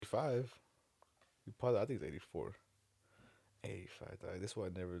85. You probably, I think it's 84. 85. Dog. This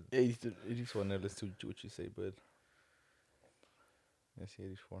one I never. 83, This one I never listen to what you say, but. Let's see,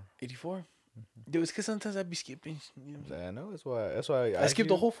 84. 84? Dude, it's because sometimes I be skipping. You know what I'm saying? I know. That's why. That's why I skipped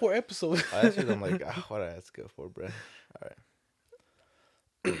the whole 4 episodes. I asked you. I'm like, what did I ask you for, bro? All right.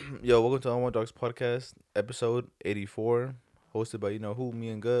 Yo, welcome to Unwanted Dogs podcast, episode 84, hosted by who, me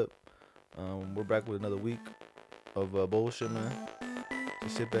and Gut. We're back with another week of bullshit, man.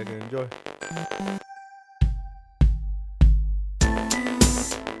 Just sit back and enjoy.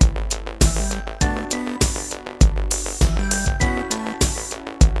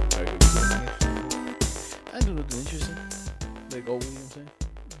 I do nothing interesting. Like, oh, you know what I'm saying?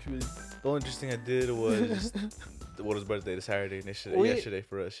 The only interesting thing I did was just Water's birthday this Saturday and yesterday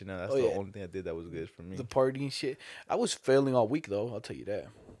for us. That's the only thing I did that was good for me. The party and shit. I was failing all week though. I'll tell you that.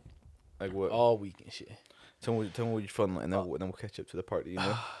 Like what? All week and shit. Tell me what you fun, and then we'll catch up to the party.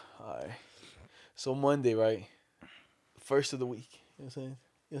 All right. So Monday, right? First of the week. You know what I'm saying? You know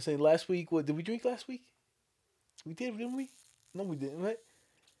what I'm saying? Last week, what did we drink last week? We did, didn't we? No, we didn't, right?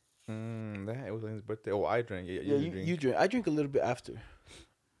 That it was his birthday. Oh, I drank. Yeah, you drink. I drink a little bit after.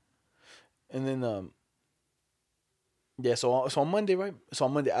 And then yeah. So on Monday, right? So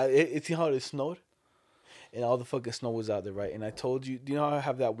on Monday, it's how it snowed, and all the fucking snow was out there, right? And I told you, do you know how I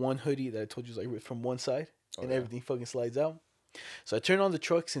have that one hoodie that I told you is like ripped from one side, and everything fucking slides out. So I turned on the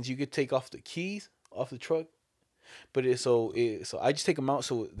truck since you could take off the keys off the truck, but so I just take them out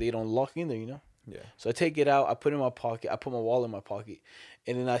so they don't lock in there, you know. Yeah. So I take it out, I put it in my pocket, I put my wallet in my pocket,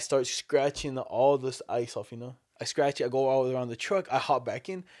 and then I start scratching all this ice off, you know. I scratch it, I go all around the truck, I hop back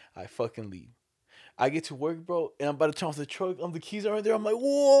in, I fucking leave. I get to work, bro, and I'm about to turn off the truck, the keys are right there, I'm like,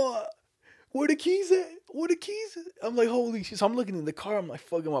 what? Where the keys at? Where the keys at? I'm like, holy shit. So I'm looking in the car, I'm like,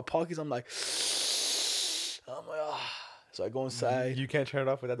 fucking my pockets, I'm like, ah. So I go inside. You can't turn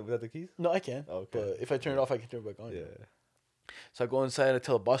it off without the keys? No, I can. Okay. But if I turn it off, I can turn it back on. Yeah. So I go inside, I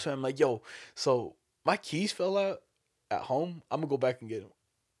tell the boss man, I'm like, yo, so my keys fell out at home. I'm going to go back and get them.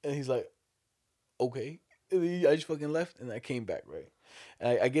 And he's like, okay. And I just fucking left, and I came back, right?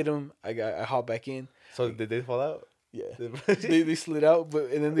 And I get them, I hop back in. So did they fall out? Yeah. they slid out,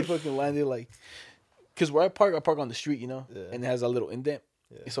 and then they fucking landed like, because where I park on the street, you know? Yeah. And it has a little indent.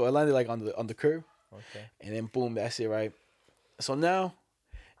 Yeah. So I landed like on the curb. Okay. And then boom, that's it, right? So now,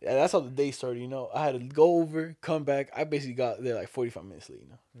 that's how the day started, you know. I had to go over, come back. I basically got there like 45 minutes late, you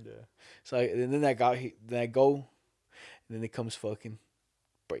know. Yeah. So then I got here, then I go, and then it comes fucking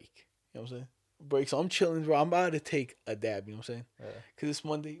break. You know what I'm saying? Break. So I'm chilling, bro. I'm about to take a dab, you know what I'm saying? Yeah. Because it's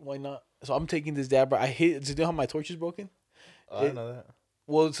Monday, why not? So I'm taking this dab, bro. I hit, do you know how my torch is broken? I didn't know that.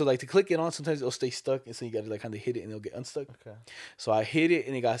 Well, so like to click it on, sometimes it'll stay stuck, and so you gotta like kind of hit it, and it'll get unstuck. Okay. So I hit it,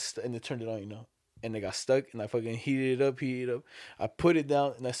 and and it turned it on, you know. And it got stuck, and I fucking heated it up. I put it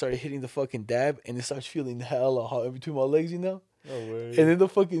down, and I started hitting the fucking dab, and it starts feeling hella hot in between my legs, you know? No way. And then the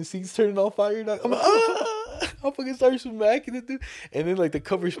fucking seat's turning on fire, and I'm like, I fucking started smacking it, dude. And then, like, the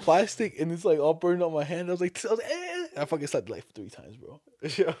cover's plastic, and it's, like, all burned on my hand. I was like, eh. I fucking slapped, like, 3 times, bro.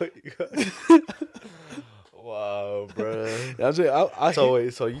 Wow, bro. I was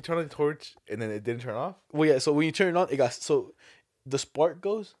like, So you turned on the torch, and then it didn't turn off? Well, yeah, so when you turn it on, the spark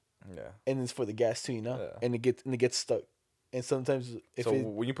goes. Yeah. And it's for the gas too, you know, Yeah. and it gets stuck, and sometimes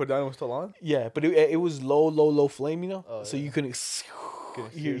when you put it down, it was still on. Yeah, but it was low flame, you know, so yeah. you couldn't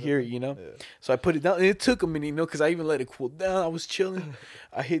hear it, you know. Yeah. So I put it down, and it took a minute, you know, because I even let it cool down. I was chilling.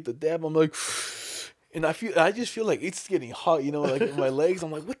 I hit the dab. I'm like, and I just feel like it's getting hot, you know, like in my legs.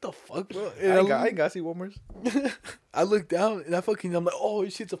 I'm like, what the fuck, bro? And I ain't got seat warmers. I look down, and I'm like, oh,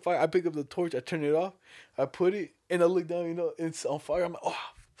 shit's a fire. I pick up the torch. I turn it off. I put it, and I look down, you know, it's on fire. I'm like, oh.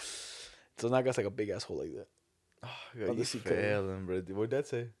 So now I got like a big ass hole like that. Oh, you failing, bro. What'd that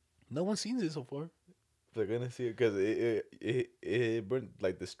say? No one's seen it so far. They're gonna see it because it burned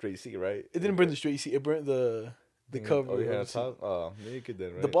like the straight seat, right? It didn't burn the straight seat. It burnt the cover. Oh, yeah, on top. Oh, you could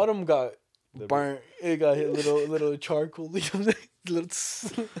then, right? The bottom got burnt. It got hit little charcoal. Little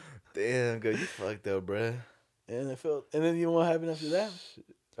Damn, good. You fucked up, bro. And and then you know what happened after that?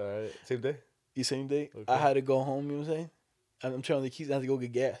 All right, same day. The same day, Okay. I had to go home. You know what I'm saying? I'm turning on the keys. I had to go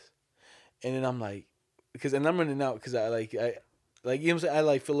get gas, and then I'm like, and I'm running out because I you know what I'm saying? I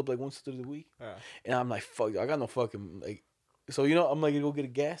like fill up like once through the week, and I'm like, fuck, I got no fucking like. So you know, I'm like, go get a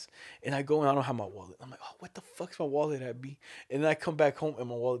gas, and I go and I don't have my wallet. I'm like, oh, what the fuck's my wallet at, B? And then I come back home and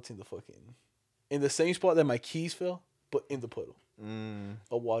my wallet's in the same spot that my keys fell, but in the puddle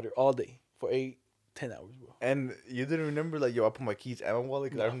of water all day for 8-10 hours, bro. And you didn't remember like, yo, I put my keys and my wallet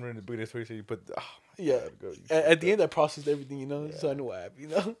because I remember in the beginning of the story, so you put. Yeah. At the end, I processed everything, you know, so I knew what happened, you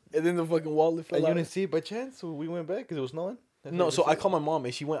know. And then the fucking wallet fell And out. you didn't see it by chance? So we went back because it was snowing. No, so I called my mom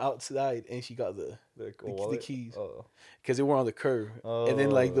and she went outside and she got the keys because they were on the curb. And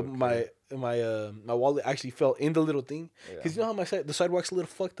then like my wallet actually fell in the little thing because you know how the sidewalk's a little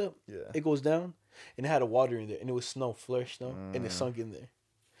fucked up. Yeah. It goes down and it had a water in there and it was fresh snow, and it sunk in there.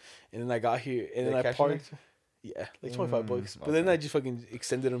 And then I got here and then I parked. Yeah, like $25. But then I just fucking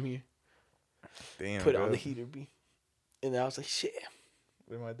extended them here. Damn. Put it on the heater, B. And then I was like, shit.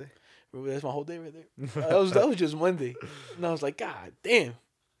 Where's my day? That's my whole day right there. that was just Monday. And I was like, God damn.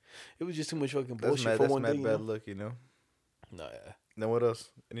 It was just too much fucking bullshit for one day. That's bad luck, you know? No, yeah. Then what else?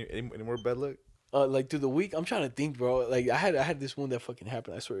 Any more bad luck? Like through the week, I'm trying to think, bro. Like I had this one that fucking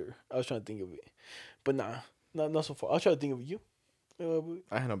happened. I swear, I was trying to think of it, but not so far. I'll try to think of you.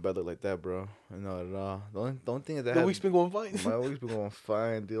 I had no bad luck like that, bro. Not at all. The only thing that the week's been going fine. My week's been going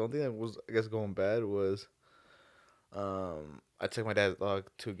fine. The only thing that was, I guess, going bad was, I took my dad's dog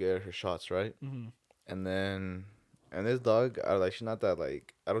to get her shots, right? Mm-hmm. And this dog, she's not that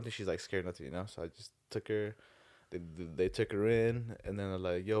I don't think she's scared nothing, you know. So I just took her. They took her in, and then they're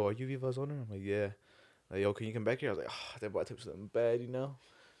like, "Yo, are you Viva's owner?" I'm like, "Yeah." Like, "Yo, can you come back here?" I was like, "Oh, that boy took something bad, you know."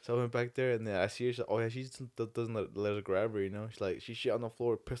 So I went back there, and then I see her. She's like, "Oh yeah, she just doesn't let her grab her, you know." She's like, she shit on the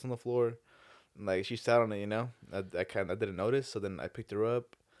floor, pissed on the floor, and she sat on it, you know. I didn't notice, so then I picked her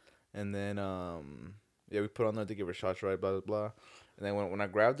up, and then we put on there to give her shots, right? Blah blah blah, and then when I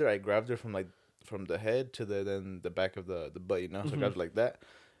grabbed her from the head to the back of the butt, you know. So I grabbed her like that.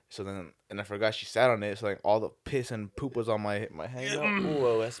 So then, and I forgot she sat on it. So all the piss and poop was on my hand.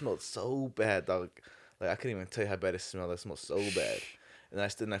 Oh, that smelled so bad, dog. I couldn't even tell you how bad it smelled. That smelled so bad. And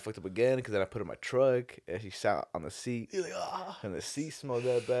I fucked up again because then I put her in my truck and she sat on the seat. You're like, ah. And the seat smelled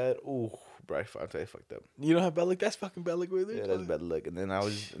that bad. Ooh, bro, I tell you, fucked up. You don't have bad luck? That's fucking bad luck right there. Yeah, that's bad luck. And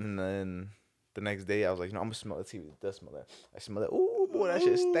then the next day I was like, I'm gonna smell it. See if it does smell that. I smell that. Ooh, boy, that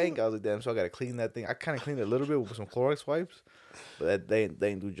shit stank. I was like, damn. So I gotta clean that thing. I kind of cleaned it a little bit with some Clorox wipes, but they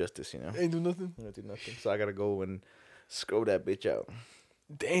ain't do justice, you know. Ain't do nothing. Ain't do nothing. So I gotta go and scrub that bitch out.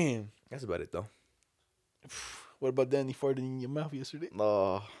 Damn. That's about it though. What about Danny farting in your mouth yesterday?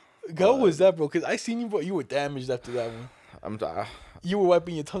 No. How was that, bro? Because I seen you, bro. You were damaged after that one. You were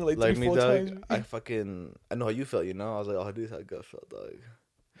wiping your tongue like 3-4 times. I know how you felt, you know. I was like, oh, this is how I felt, dog.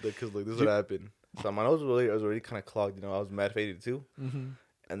 Because this is what happened. So my nose was already kind of clogged, you know. I was mad faded too. Mm-hmm.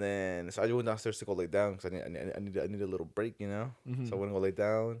 And then so I just went downstairs to go lay down because I need a little break, you know. Mm-hmm. So I went to go lay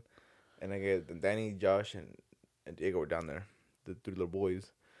down, and I get Danny, Josh, and Diego were down there, the 3 little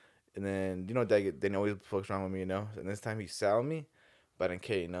boys. And then Danny always fucks around with me, you know. And this time he sat on me, but I didn't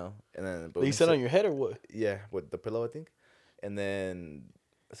care, you know. And then he sat on your head or what? Yeah, with the pillow, I think. And then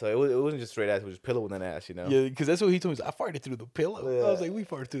so it wasn't just straight ass; it was just pillow and then ass, you know. Yeah, because that's what he told me. I farted through the pillow. Yeah. I was like, we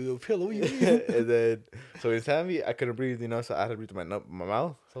farted through the pillow. What you mean? And then so he sat me, I couldn't breathe, you know. So I had to breathe through my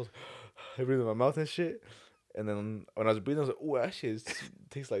mouth. So I breathed in my mouth and shit. And then when I was breathing, I was like, "Ooh, that shit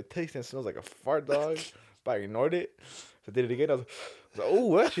tastes and smells like a fart, dog." But I ignored it. So I did it again. I was like,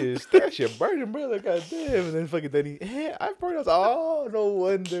 "Oh, that shit burning, brother. God damn." And then fucking Danny, hey, I farted. I was like, "Oh, no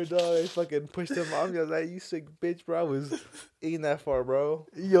wonder, dog." I fucking pushed him off me. I was like, "You sick bitch, bro." I was eating that far, bro.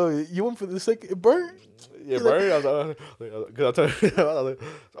 Yo, you went for the second. It burned? Yeah, burned. I was like, because I was like,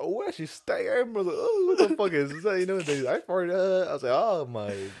 "Oh, that shit stank." I was like, "Oh, what the fuck is that?" You know, and I farted. I was like, "Oh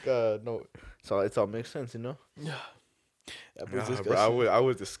my god, no." So it all makes sense, you know. Yeah. Bro, I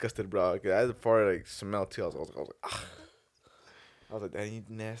was disgusted, bro. I farted smell too. I was like, ah. I was like, "That you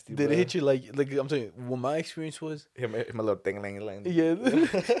nasty." Did it hit you like I'm telling you? What my experience was. My little thing, lang. Yeah.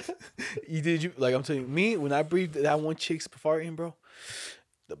 You I'm telling you, me when I breathed that one chick's farting, bro,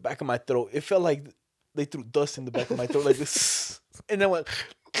 the back of my throat, it felt like they threw dust in the back of my throat like this, and then went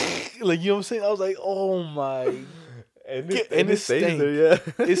like, you know what I'm saying? I was like, oh my. And it stank. There,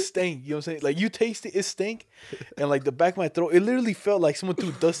 yeah. It stank. You know what I'm saying? Like, you taste it stank. And like the back of my throat, it literally felt like someone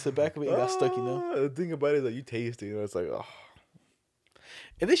threw dust to the back of it and got stuck, you know? The thing about it is that you taste it, you know, it's like, oh.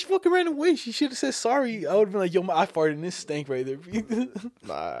 And then she fucking ran away. She should have said sorry. I would have been like, yo, I farted and this stank right there.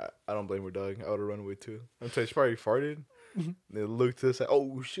 Nah, I don't blame her, dog. I would have run away too. I'm telling you, she probably farted. They looked to us like,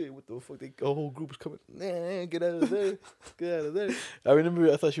 oh shit, what the fuck? The whole group is coming. Nah, get out of there. Get out of there. I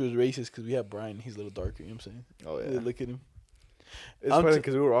remember I thought she was racist because we had Brian. He's a little darker, you know what I'm saying? Oh, yeah. They look at him. It's funny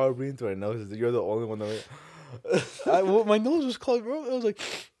because we were all breathing through our noses. You're the only one that well, my nose was clogged, bro. I was like,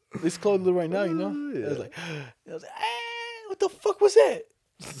 it's clogged right now, you know? Yeah. I was like, what the fuck was that?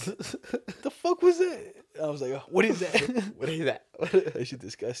 The fuck was that? I was like, what is that? What is that? That shit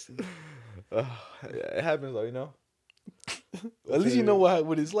disgusting. Yeah, it happens though, you know. At least you know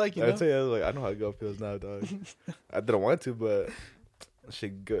what it's like, you know. I tell you, I know how girl feels now, dog. I didn't want to, but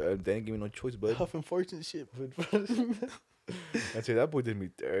shit, they didn't give me no choice, bud. Huffing farts and shit. I say that boy did me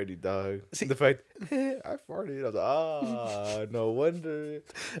dirty, dog. See- The fact I farted, I was like, no wonder.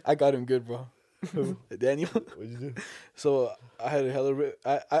 I got him good, bro. Daniel. What'd you do? So I had a hella.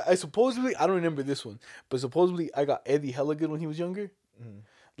 I supposedly I don't remember this one, but supposedly I got Eddie hella good when he was younger. Mhm.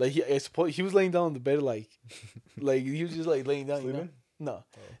 Like I suppose he was laying down on the bed like he was just like laying down. You know? Sleeping? No,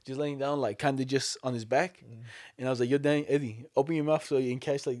 just laying down like kind of just on his back. Mhm. And I was like, "Yo, Eddie, open your mouth so you can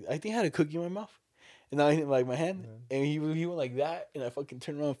catch like I think I had a cookie in my mouth." And I hit like my hand, and he went like that, and I fucking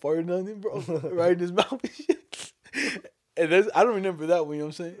turned around and farted on him, bro, right in his mouth and shit. And I don't remember that one, you know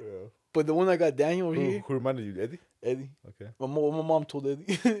what I'm saying? Yeah. But the one I got Daniel over here, Who reminded you, Eddie? Eddie. Okay. My mom told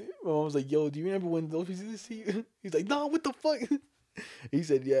Eddie. My mom was like, "Yo, do you remember when those did this to you?" He's like, "Nah, what the fuck?" He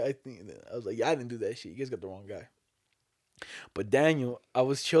said, "Yeah, I think." I was like, "Yeah, I didn't do that shit. You guys got the wrong guy." But Daniel, I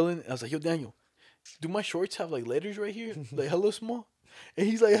was chilling. I was like, "Yo, Daniel, do my shorts have like letters right here, like hella small?" And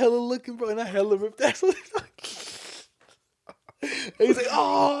he's like, "Hella looking, bro," and I hella ripped that. And he's like,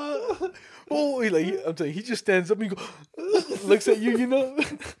 "Oh, oh!" He like, I'm telling you, he just stands up and he goes, looks at you, you know.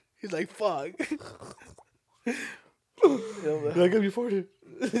 He's like, "Fuck." Like you farted.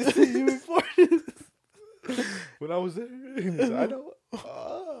 You been farting? When I was there, I know.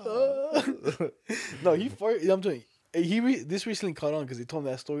 No, he farted. I'm telling you, this recently caught on because he told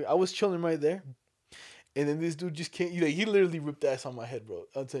me that story. I was chilling right there, and then this dude just came. He literally ripped ass on my head, bro.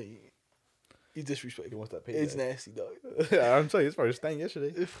 I'm telling you, he's He disrespectful. wants that payback. It's nasty, dog. I'm telling you, it's probably stank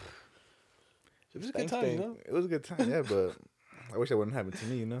yesterday. It was a good time, you know. It was a good time, yeah, but I wish that wouldn't happen to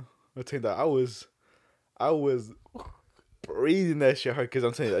me, you know. I'm telling you that I was breathing that shit hard because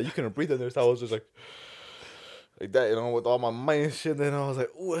I'm telling you that you couldn't breathe in there, so I was just like that, you know, with all my mind and shit. Then I was like,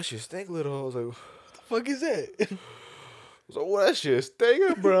 "Oh, that shit stink, little." I was like, What the fuck is that? "So what that shit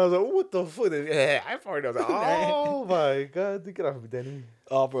stinking, bro?" I was like, "What the fuck?" Yeah, I farted. I was like, "Oh my god, get off of me, Danny."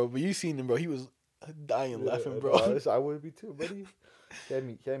 Oh, bro, but you seen him, bro. He was dying laughing, bro. I would be too, buddy. He had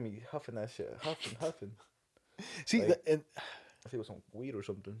me huffing that shit, huffing. See, Like- and I think it was some weed or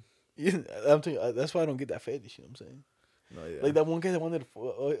something. yeah, I'm telling you, that's why I don't get that fetish. You know what I'm saying? No, yeah. Like that one guy that wanted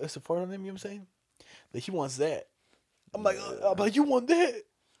us to fart on him. You know what I'm saying? Like he wants that. I'm like, you want that?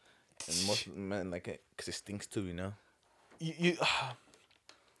 And most men like it because it stinks too, you know. You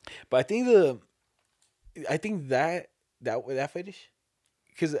but I think that fetish,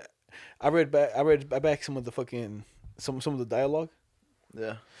 because I read back some of the fucking some of the dialogue,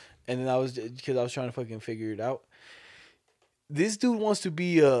 Yeah. and then I was trying to fucking figure it out. This dude wants to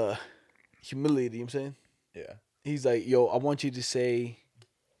be humiliated. You know what I'm saying? Yeah. He's like, "Yo, I want you to say."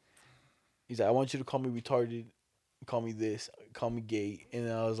 He's like, "I want you to call me retarded, call me this, call me gay," and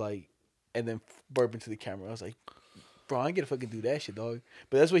then I was like, and then burp into the camera. I was like, "Bro, I ain't gonna fucking do that shit, dog."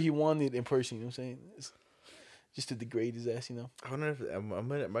 But that's what he wanted in person. You know what I'm saying? It's just to degrade his ass, you know. I wonder if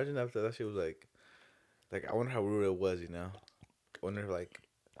imagine after that shit was like I wonder how real it was, you know. I wonder if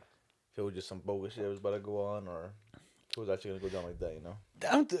it was just some bogus shit that was about to go on, or if it was actually gonna go down like that, you know.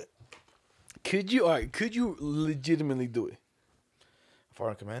 Could you legitimately do it? Fire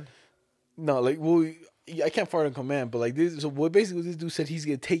on command. No, like, well, I can't fart on command, but like this. So what basically this dude said, he's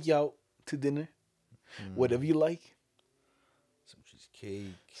gonna take you out to dinner, whatever you like. Some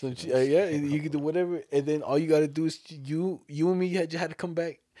cheesecake. Yeah, you can do whatever, and then all you gotta do is you and me had to come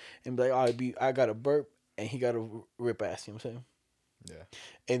back and be like, "All right, I got to burp," and he got to rip ass. You know what I'm saying? Yeah.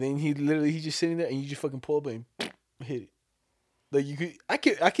 And then he's just sitting there, and you just fucking pull up and hit it. Like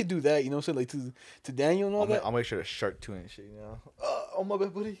I could do that. You know what I'm saying? Like to Daniel and all that. I'll make sure to shark too and shit, you know. Oh my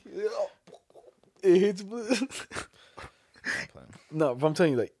bad, buddy. It hits. No, but I'm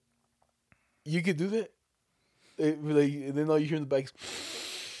telling you, like, you could do that. And then all you hear in the back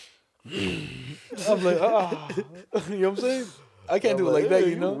is, I'm like, you know what I'm saying? I can't do it like that,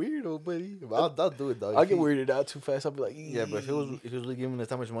 you know. Weirdo, buddy. I'll do it, dog. I get weirded out too fast. I'll be like, Yeah, but if it was really giving us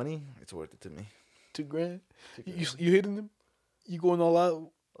that much money, it's worth it to me. $2,000. You hitting them? You going all out?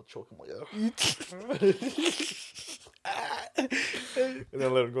 I'll choke him like and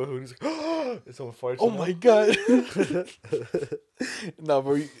then let him go. And he's like, oh, it's on fire. Oh my god! Nah,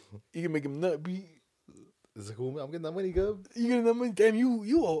 bro, you can make him nut. Be it's like, cool, man. I'm getting that money, Gub. you getting that money? Damn, you a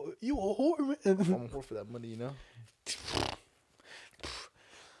whore, man. I'm a whore for that money, you know.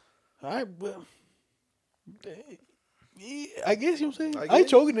 All right, well, yeah, I guess you know what I'm saying. I I ain't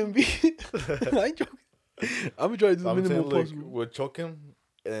guess. choking him, B. I ain't choking. I'm gonna try to do the I'm saying, minimum like, possible. we'll choke him,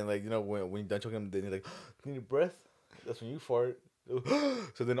 and then, like, you know, when you done choking him, then you're like, need a breath? That's when you fart.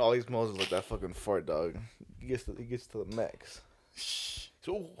 So then all he smells is like that fucking fart, dog. He gets to the max.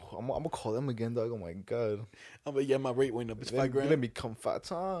 So I'm gonna call him again, dog. Oh my god. I'm like, yeah, my rate went up. It's Then $5,000. Let me come 5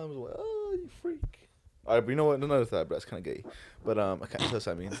 times. Like, oh, you freak. All right, but you know what? None of that, but that's kind of gay. But I can't. That's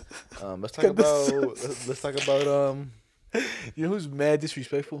what I mean. Let's talk about You know who's mad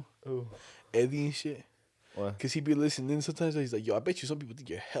disrespectful? Who? Eddie and shit. What? Cause he be listening. Sometimes he's like, "Yo, I bet you some people think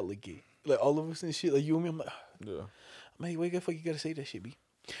you're hella gay." Like all of us and shit. Like you and me. I'm like, Yeah. man, why the fuck you gotta say that shit, B?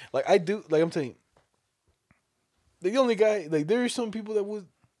 Like I do. Like I'm telling you, the only guy. Like there are some people that would,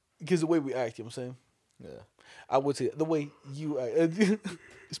 because the way we act. You know what I'm saying? Yeah. I would say the way you act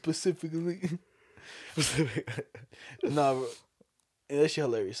specifically. Nah, bro. And that shit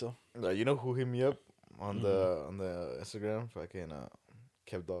hilarious. So You know who hit me up on the Instagram? Fucking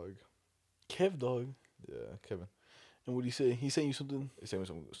Kev Dog. Kev dog. Yeah, Kevin. And what he say? He sent you something. He sent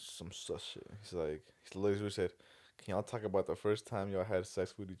me some sus shit. He literally said, "Can y'all talk about the first time y'all had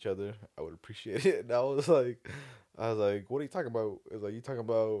sex with each other? I would appreciate it." And I was like, "What are you talking about?" It's like, "You talking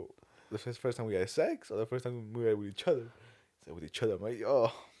about the first time we had sex or the first time we had with each other?" He said, "With each other." I'm like,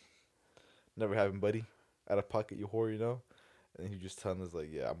 "Oh, never happened, buddy. Out of pocket, you whore, you know." And he just telling us like,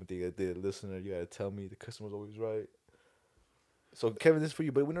 "Yeah, I'm a daily listener. You gotta tell me the customer's always right." So Kevin, this is for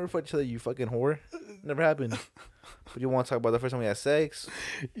you, but we never fucked each other. You fucking whore. Never happened. But you want to talk about the first time we had sex?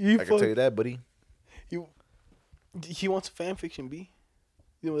 I can tell you that, buddy. He wants fan fiction, B.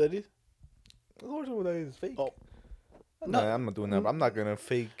 You know what that is? Of course, what that is fake. Oh, No, I'm not doing that. I'm not gonna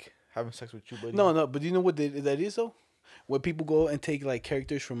fake having sex with you, buddy. no. But do you know what that is though? When people go and take like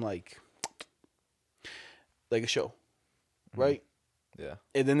characters from like a show, right? Yeah.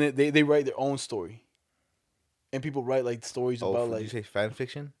 And then they write their own story. And people write like stories about did like you say fan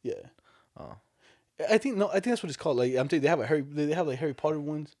fiction? yeah. Oh. I think that's what it's called. Like I'm telling you, they have like Harry Potter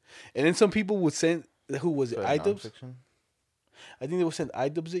ones, and then some people would send who was it iDubbbz? Nonfiction? I think they would send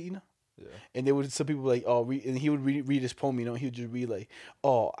iDubbbz it, you know. Yeah. And they would some people like and he would read his poem, you know. He would just read like,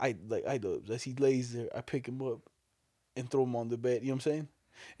 oh, I like iDubbbz as he lays there, I pick him up and throw him on the bed. You know what I'm saying?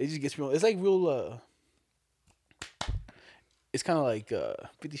 It just gets me on. It's like real. It's kind of like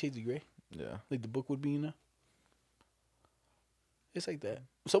 50 Shades of Grey, Yeah. like the book would be, you know. It's like that.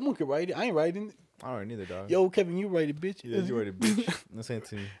 Someone could write it. I ain't writing it. I don't neither, dog. Yo, Kevin, you write it, bitch. Yeah, you write it, bitch. Listen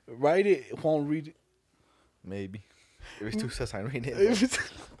to me. Write it. Won't read it. Maybe. If it's too sus, I ain't reading it.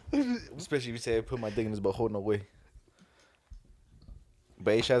 Especially if you say I put my dick in his butt, hold no way.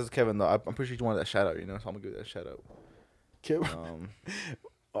 But hey, shout out to Kevin though. I'm pretty sure you wanted that shout out, you know, so I'm gonna give that shout out. Kevin.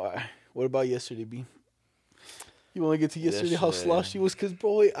 All right. What about yesterday, B? You want to get to yesterday? How sloshy was? Cause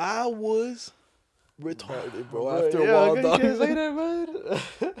boy, I was retarded, bro. After a while, dog. You can't say that, man.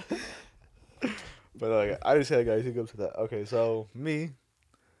 But like, I just had guys who go to that. Okay, so me,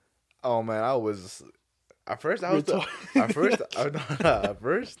 oh man, I was at first I was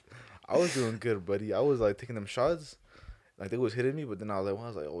doing good, buddy. I was like taking them shots, like they was hitting me, but then I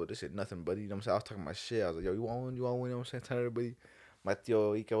was like, oh, this shit nothing, buddy. You know what I'm saying? I was talking my shit. I was like, yo, you want one? You know what I'm saying? Telling everybody. My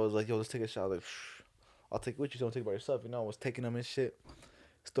tío Ika was like, yo, let's take a shot. I was like, I'll take it with you. So don't take it by yourself. You know, I was taking them and shit,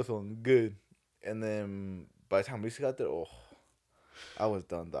 still feeling good. And then by the time we got there, oh, I was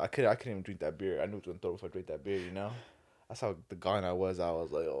done. Though. I couldn't even drink that beer. I knew it was gonna throw if I drank that beer. You know, that's how the gone I was. I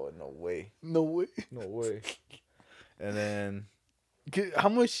was like, oh, no way, no way. And then, how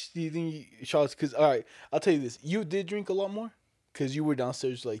much do you think you shots? Cause all right, I'll tell you this: you did drink a lot more, cause you were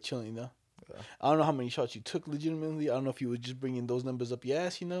downstairs like chilling. You know, yeah. I don't know how many shots you took legitimately. I don't know if you were just bringing those numbers up your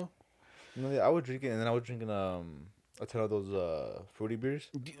ass. You know. No, yeah, I was drinking, and then I was drinking a ton of those fruity beers.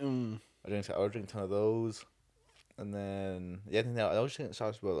 I was drinking a ton of those, and then I think that I was drinking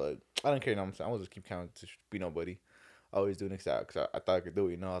shots, but like I don't care. You know what I'm saying? I was just keep counting to be nobody. I always do next out because I thought I could do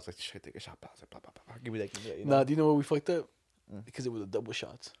it. You know, I was like, shit, take a shot. I was like, blah, blah, blah. Give me that. You know? Nah, do you know where we fucked up? Because it was the double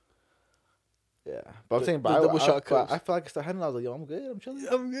shots. Yeah, but I'm saying, but double shot cups. I felt like I started handling. I was like, yo, I'm good. I'm chilling.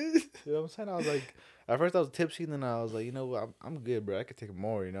 I'm good. You know what I'm saying? I was like, at first I was tipsy, and then I was like, you know what? I'm good, bro. I could take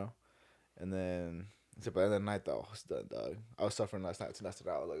more. You know. And then, by the end of the night, though, I was done, dog. I was suffering last night. So after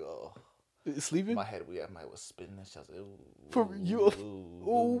that, I was like, oh. Sleeping? My head was spinning. I was like, ooh. For you?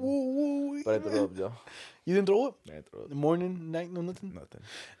 Ooh. But I threw up, yo. You didn't throw up? I didn't throw up. The morning, night, no nothing? Nothing.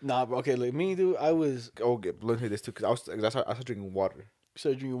 Nah, bro. Okay, like me, dude, I was... Oh, okay, let me hear this, too, because I started drinking water. You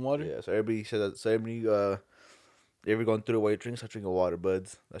started drinking water? Yeah, so everybody said that. So everybody going through the way you drink, start drinking water,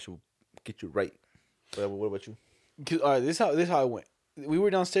 buds. That should get you right. But what about you? All right, this is how it went. We were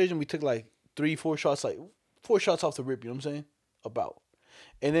downstairs, and we took, like, 3-4 shots, like 4 shots off the rip, you know what I'm saying?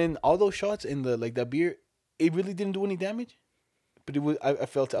 And then all those shots in the like that beer, it really didn't do any damage. But it was I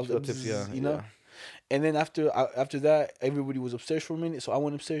felt it. I was like, tipsy, yeah, you know. Yeah. And then after that, everybody was upstairs for a minute, so I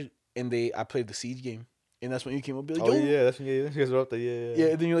went upstairs and I played the Siege game, and that's when you came up. Like, yo, yeah, that's when you guys were up there, yeah.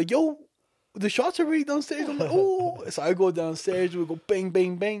 And then you're like, yo, the shots are already downstairs. I'm like, oh, so I go downstairs, we go bang,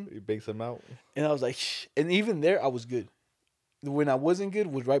 bang, bang. You bang some out, and I was like, shh. And even there, I was good. When I wasn't good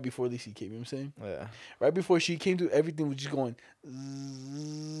was right before Lacey came. You know what I'm saying? Yeah. Right before she came, to everything was just going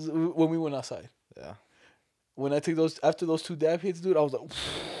zzz, when we went outside. Yeah. when I took those after those 2 dab hits, dude, I was like,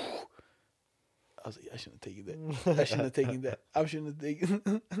 I shouldn't have taken that. I shouldn't have taken that. I shouldn't have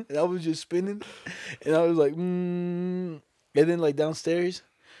taken. And I was just spinning, and I was like, And then like downstairs,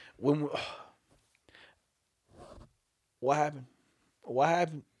 when what happened? What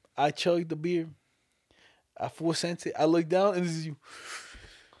happened? I chugged the beer. I full sent it. I looked down, and this is you.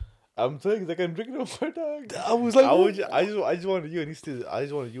 I'm saying I can drink no more, dog. I was like, I just wanted you and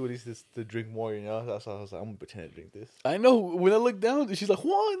to drink more, you know. That's why I was like, I'm gonna pretend to drink this. I know. When I looked down, she's like,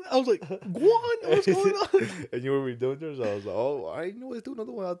 Juan. I was like, Juan, what's going on? And you were really doing yours. I was like, oh, I know let's do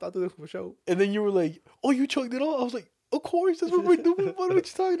another one. I'll do this for sure. And then you were like, oh, you chugged it all? I was like, of course, that's what we're doing. What are you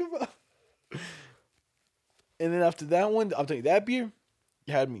talking about? And then after that one, I'm telling you, that beer,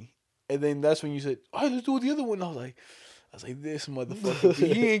 you had me. And then that's when you said, all right, let's do the other one. I was like, this motherfucker,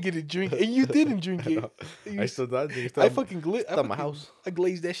 he ain't get a drink. And you didn't drink it. I still not drink. I fucking glazed. At my house. I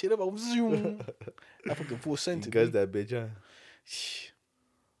glazed that shit up. I was zoom. I fucking full sent it. Because that bitch, huh?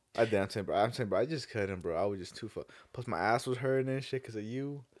 I'm saying, bro, I just couldn't, bro. I was just too fuck. Plus, my ass was hurting and shit because of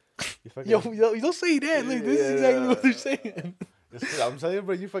you. Yo, don't say that. Like, this is exactly what they're saying. I'm telling you,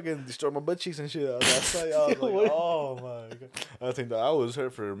 bro, you fucking destroyed my butt cheeks and shit. I was like, oh my god. I think that I was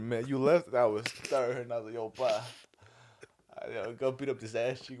hurt for a minute. You left, and I was starting hurting. I was like, yo, pa. Go beat up this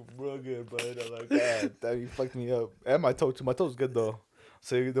ass cheek real good, bro. And I'm like, God, damn, you fucked me up. And my toe, too. My toe's good, though.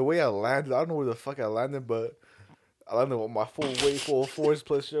 So the way I landed, I don't know where the fuck I landed, but I landed with my full weight, full force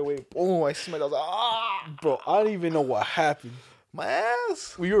plus your weight. Boom, I smacked. I was like, ah. Bro, I don't even know what happened. My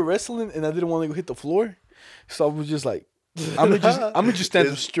ass. We were wrestling, and I didn't want to go hit the floor. So I was just like, I'm gonna just stand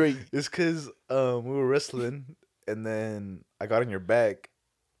up straight. It's because we were wrestling, and then I got on your back,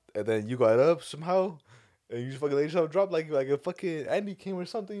 and then you got up somehow, and you just fucking let yourself drop like a fucking Andy came or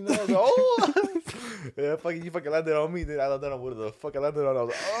something. You know? I was like, oh, yeah, you fucking landed on me. Then I landed on what the fuck I landed on. I was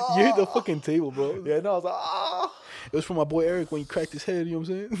like, oh. You hit the fucking table, bro. Yeah, no, I was like, oh. It was from my boy Eric when he cracked his head. You know what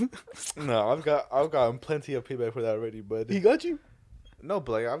I'm saying? No, I've gotten plenty of payback for that already, but he got you. No,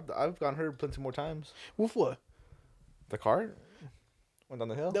 but like I've gotten hurt plenty more times. With what? The car went down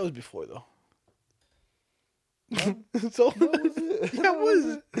the hill. That was before though. No? So no, was it? Yeah, it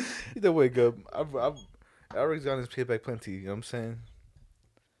was. Either way, good. I've already gotten his payback plenty. You know what I'm saying?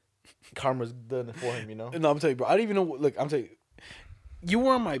 Karma's done it for him. You know. No, I'm telling you, bro. I don't even know. Look, I'm telling you. You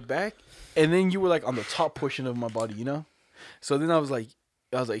were on my back, and then you were like on the top portion of my body. You know. So then I was like,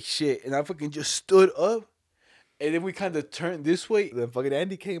 shit, and I fucking just stood up. And then we kind of turned this way. Then fucking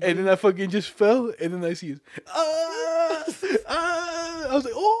Andy came. And then I fucking just fell. And then I see his. I was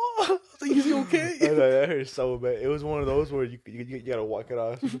like, oh. I was like, is he okay? I know, that hurt so bad. It was one of those where you gotta walk it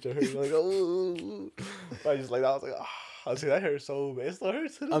off. Which hurt. You're like, oh. I just like, I was like, oh. I was like, that hurt so bad. It still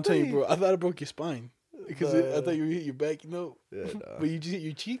hurts. I'm telling you, bro. I thought I broke your spine. Because I thought you hit your back, you know. Yeah, no. But you just hit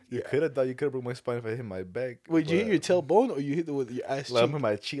your cheek? You could have thought you could have broke my spine if I hit my back. Wait, did you hit your tailbone or you hit it with your ass cheek? I'm hitting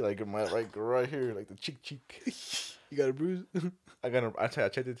my cheek, like right here, like the cheek. You got a bruise? I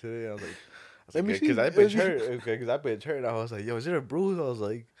checked it today. I was like, Let me see. Because that bitch hurt. Okay, because that bitch hurt. And I was like, yo, is there a bruise? I was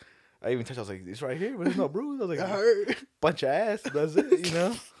like, I even touched. I was like, it's right here, but there's no bruise. I was like, I hurt. Bunch of ass. That's it, you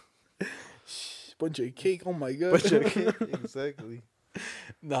know. Bunch of cake. Oh my god. Bunch of cake. Exactly.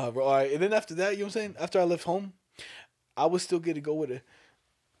 Nah, bro. All right, and then after that, you know what I'm saying? After I left home, I was still good to go with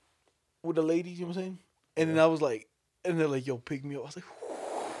a lady. You know what I'm saying? And then I was like, and they're like, yo, pick me up. I was like,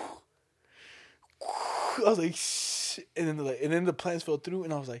 I was like, shit. And then they're like, and then the plans fell through,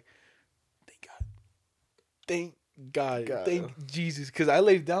 and I was like, thank God, thank Jesus, because I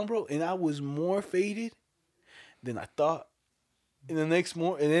laid down, bro, and I was more faded than I thought. And the next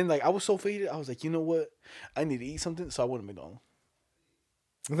morning, and then like I was so faded, I was like, you know what? I need to eat something, so I went to McDonald's.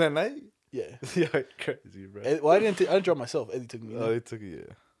 That night? Yeah. Yeah, crazy, bro. Well, I didn't drive myself. Eddie took me. Oh, he took it,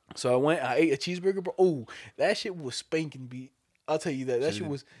 yeah. So I went. I ate a cheeseburger, bro. Oh, that shit was spanking beat. I'll tell you that. That shit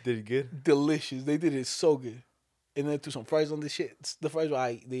was. Did it good? Delicious. They did it so good. And then threw some fries on this shit. The fries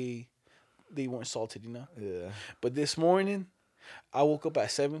were they weren't salted, you know. Yeah. But this morning, I woke up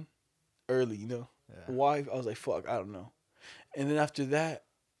at 7, early, you know. Yeah. Why? I was like, fuck, I don't know. And then after that,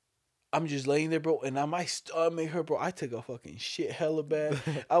 I'm just laying there, bro, and my stomach hurt, bro. I took a fucking shit hella bad.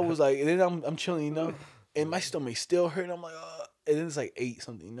 I was like, and then I'm chilling, you know, and my stomach still hurt. And I'm like, and then it's like 8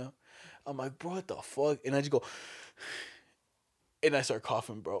 something, you know. I'm like, bro, what the fuck? And I just go, and I start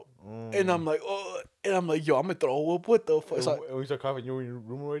coughing, bro. And I'm like, oh, and I'm like, yo, I'm gonna throw up. What the fuck? So when you start coughing, you were in your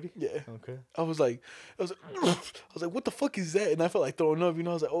room already? Yeah. Okay. I was like, what the fuck is that? And I felt like throwing up, you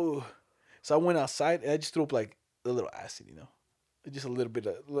know. I was like, oh. So I went outside and I just threw up like a little acid, you know. Just a little bit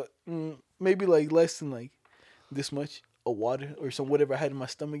of, maybe like less than like this much of water or some whatever I had in my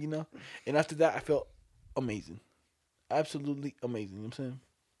stomach, you know. And after that, I felt amazing, absolutely amazing. You know what I'm saying?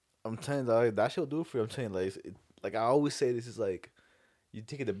 I'm telling you, dog, that shit'll do it for you. I'm telling you, like, like I always say, this is like you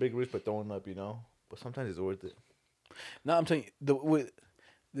taking the big risk by throwing up, you know. But sometimes it's worth it. Now I'm telling you,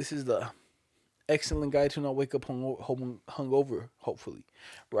 this is the excellent guide to not wake up hungover. Hopefully,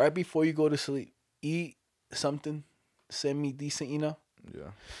 right before you go to sleep, eat something semi decent.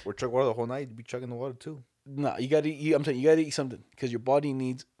 Yeah. Or chug water the whole night. You be chugging the water too. Nah, you gotta eat. I'm saying you gotta eat something because your body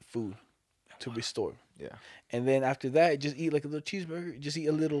needs food to restore. Yeah. And then after that, just eat like a little cheeseburger. Just eat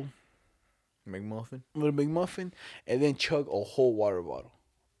a little McMuffin. McMuffin, and then chug a whole water bottle,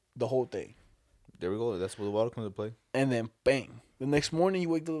 the whole thing. There we go. That's where the water comes to play. And then bang, the next morning you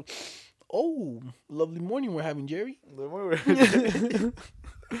wake up. Oh, lovely morning we're having, Jerry.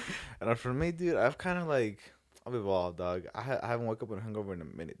 And for me, dude, I've kind of like I've evolved, dog. I haven't woke up with a hangover in a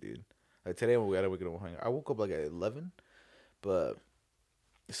minute, dude. Like today, we gotta wake up with a hangover. I woke up like at 11, but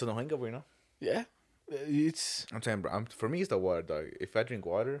it's still no hangover, you know. Yeah, it's. I'm saying, bro. For me, it's the water, dog. If I drink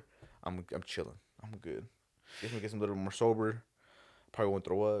water, I'm chilling. I'm good. If me get some little more sober, probably won't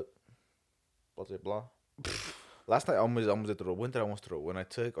throw up. Blah blah. Last night I almost did throw. When did I almost throw? When I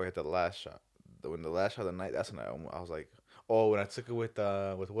took the last shot. When the last shot of the night, that's when I was like, oh, when I took it with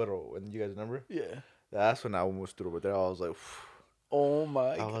Whittle, and you guys remember? Yeah. That's when I almost threw. But there I was like, oh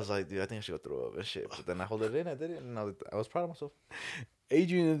my. I was like, dude, I think I should go throw up and shit. But then I held it in. I did it, and I was proud of myself.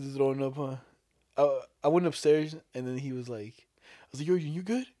 Adrian is throwing up, huh? I went upstairs, and then he was like, I was like, Adrian, you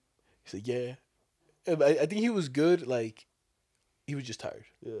good? He's like, yeah. And I think he was good, like, he was just tired.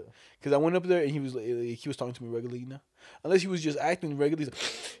 Yeah. Because I went up there, and he was like, he was talking to me regularly now. Unless he was just acting regularly.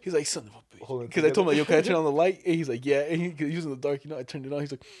 He's like, son of a bitch. Because I told him, like, yo, can I turn on the light? And he's like, yeah. And he was in the dark, I turned it on.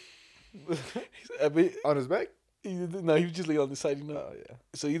 He's like, on his back? No, he was just like on the side, Oh, yeah.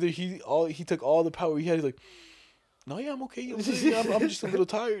 So either he took all the power he had. He's like, no, yeah, I'm okay. You know what I'm saying? I'm just a little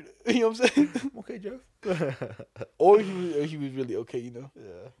tired. You know what I'm saying? I'm okay, Jeff. Or he was really okay, Yeah.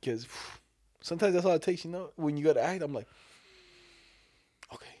 Because sometimes that's all it takes, When you got to act, I'm like,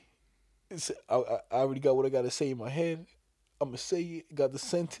 okay. I already got what I got to say in my head. I'm going to say it. Got the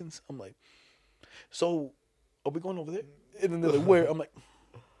sentence. I'm like, so, are we going over there? And then they're like, where? I'm like,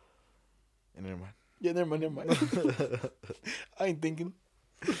 and never mind. Yeah, never mind. I ain't thinking.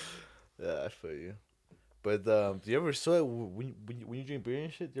 Yeah, I feel you. But do you ever sweat when you drink beer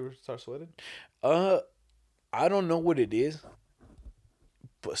and shit? Do you ever start sweating? I don't know what it is,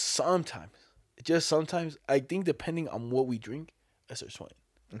 but just sometimes, I think depending on what we drink, I start sweating.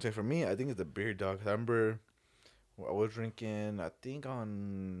 I'm saying for me, I think it's the beer, dog. I remember I was drinking. I think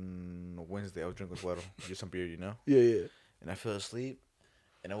on Wednesday I was drinking with just some beer, Yeah. And I fell asleep.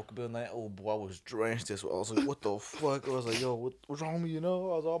 And I woke up in the night, oh boy, I was drenched. I was like, what the fuck? I was like, yo, what's wrong with me, I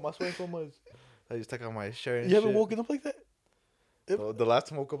was all my sweating so much. I just took out my shirt and You haven't woken up like that? So the last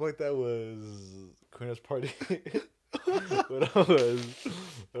time I woke up like that was Karina's party. When I was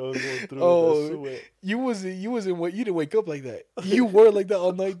going through the sweat. You didn't wake up like that. You were like that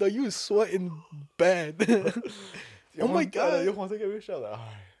all night, though. You was sweating bad. Oh my God. You want to take a shot? Like, all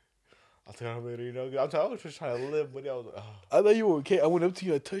right. I'll take it out later, I was just trying to live, but I was like, oh. I thought you were okay. I went up to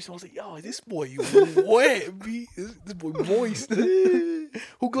you and touched him. I was like, yo, this boy wet, B. This boy moist.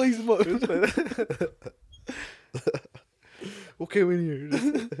 Who glazed him up? What came in here?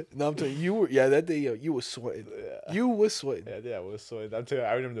 No, I'm telling you, that day, you were sweating. Yeah. You was sweating. Yeah, I was sweating. I'm telling you,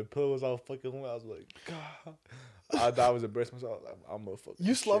 I remember the pillow was all fucking wet. I was like, God. I thought I was embarrassing myself. I'm a fucking.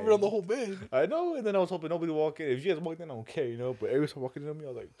 You slobbered on the whole bed. I know, and then I was hoping nobody would walk in. If you guys walked in, I don't care, But every time walking in on me, I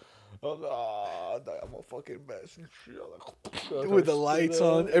was like, I'm a fucking mess and shit. Like, with the lights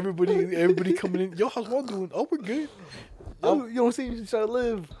on, everybody coming in. Yo, how's one doing? Oh, we're good. You don't see me trying to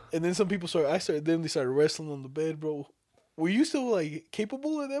live. And then some people they started wrestling on the bed, bro. Were you still like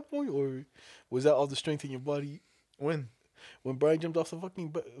capable at that point, or was that all the strength in your body? When Brian jumped off the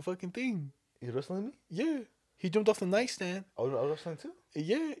fucking thing. He wrestling me? Yeah. He jumped off the nightstand. I was wrestling too?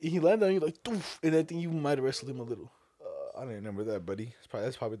 Yeah. He landed on you like, doof, and I think you might have wrestled him a little. I don't remember that, buddy.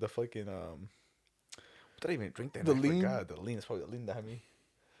 That's probably the fucking what did I even drink that? The lean. God, the lean is probably the lean that had me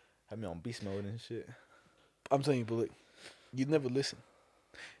on beast mode and shit. I'm telling you, but look, you never listen.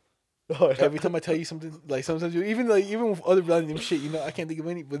 Oh, yeah. Every time I tell you something, like sometimes even with other random shit, I can't think of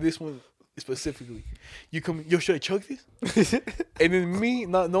any, but this one specifically, you come, yo, should I chug this? And then me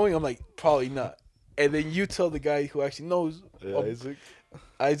not knowing, I'm like, probably not. And then you tell the guy who actually knows,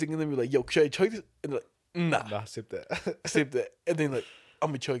 Isaac, and then be like, yo, should I chug this? And they're like, nah, sip that, and then like, I'm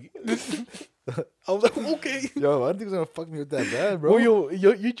gonna chug it. I was like, okay. Yo, I don't think it's gonna fuck me with that bad, bro. Well,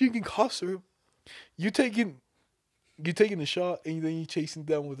 you're drinking cough syrup. You taking a shot, and then you chasing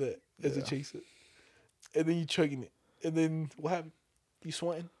down with that as a chaser, and then you chugging it, and then what happened? You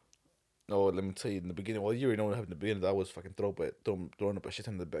sweating? Oh, let me tell you, in the beginning, well, you already know what happened in the beginning. I was fucking throwing up a shit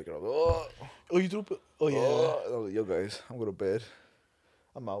in the bed. I was like, Oh, you threw up? Oh, yeah. I was like, yo, guys, I'm going to bed.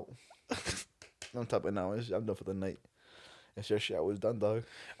 I'm out. I'm tapping now. I'm done for the night. And shit, I was done, dog.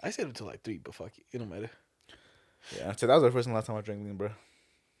 I stayed until like 3, but fuck it. It don't matter. Yeah, so that was the first and last time I drank lean, bro.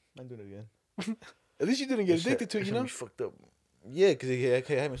 I'm doing it again. At least you didn't get addicted to it, you know? Fucked up. Yeah, because it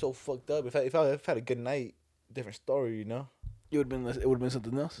had me so fucked up. If I had a good night, different story, you know? It would have been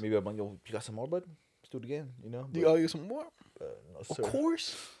something else. Maybe I'm like, yo, you got some more, bud? Let's do it again, you know? You got some more? No, Of sir.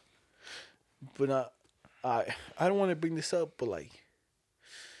 course. But I don't want to bring this up, but like,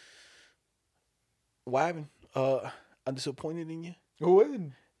 what happened? I'm disappointed in you.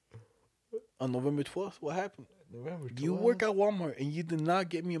 When? On November 12th, what happened? November 12th. You work at Walmart and you did not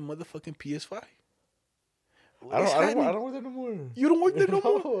get me a motherfucking PS5. I don't work there no more. You don't work there no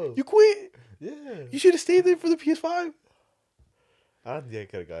No. more? You quit? Yeah. You should have stayed there for the PS5. I don't think I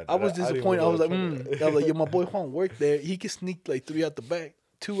could have gotten I was disappointed. I was like, I I was like, yo, my boy Juan worked there. He could sneak like 3 out the back,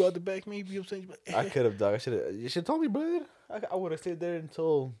 2 out the back, maybe. You know what I'm saying? But, I could have, dog. You should have told me, bud. I would have stayed there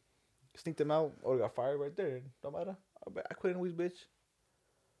until sneaked them out or got fired right there. Don't matter. I quit in a week, bitch.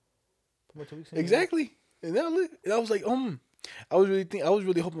 Put my 2 weeks in. Exactly. And I was like, I was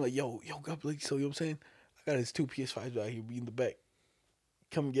really hoping like, yo, God bless you. So you know what I'm saying? I got his 2 PS5s out here, be in the back.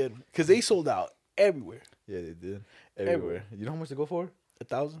 Come get them. Because they sold out everywhere. Yeah, they did. Everywhere. You know how much they go for?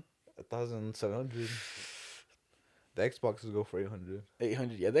 1,000? 1,700. The Xboxes go for 800.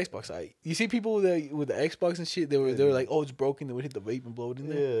 800. Yeah, the Xbox. You see people with the Xbox and shit. They were like, oh, it's broken. They would hit the vape and blow it in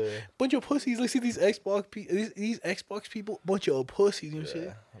there. Yeah. Bunch of pussies. Like, see these Xbox people. Bunch of pussies. You know what I'm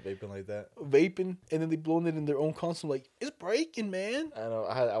saying? Vaping like that. Vaping, and then they blowing it in their own console. Like, it's breaking, man. I know.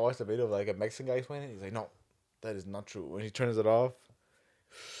 I watched a video of like a Mexican guy explaining it. He's like, no, that is not true. When he turns it off,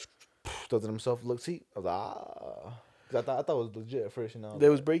 does it himself. Look, see, I was like, Cause I thought it was legit at first, you know.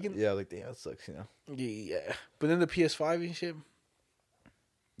 That was breaking. Yeah, like damn, that sucks, you know. Yeah, but then the PS5 and shit,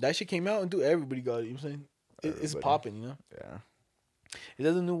 that shit came out and dude, everybody got it. You know what I'm saying? It's popping, you know. Yeah. Is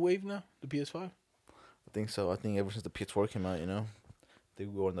that the new wave now? The PS5? I think so. I think ever since the PS4 came out, you know, they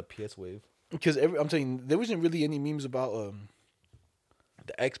were on the PS wave. Because I'm telling you, there wasn't really any memes about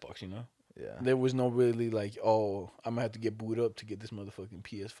the Xbox, you know. Yeah. There was no really like, oh, I'm gonna have to get booted up to get this motherfucking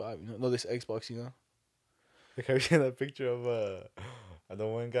PS5, you know. No, this Xbox, you know. Like I seen that picture of the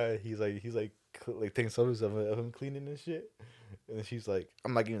one guy. He's like taking photos of him cleaning and shit. And then she's like,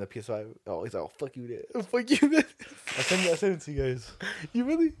 I'm not giving the PS5. Oh, he's like, oh, fuck you, there. Fuck you, man. I sent it to you guys. You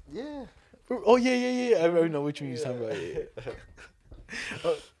really? Yeah. Oh yeah. I already know which one you're talking about.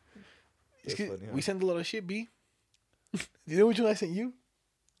 Yeah. We send a lot of shit, B. You know which one I sent you?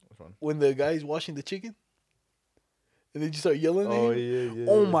 Which one? When the guy's washing the chicken. And they just start yelling at him. Oh, yeah.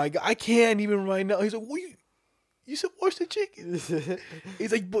 Oh, my God. I can't even right now. He's like, what you said wash the chicken.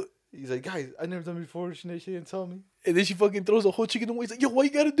 He's like, but. He's like, guys, I never done it before. She didn't tell me. And then she fucking throws the whole chicken away. He's like, yo, why you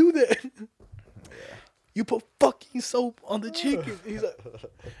gotta do that? Yeah. You put fucking soap on the chicken. He's like,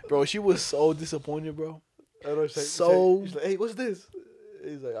 bro, she was so disappointed, bro. I know, she's like, hey, what's this?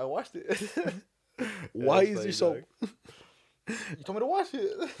 He's like, I washed it. Why is there soap? You told me to wash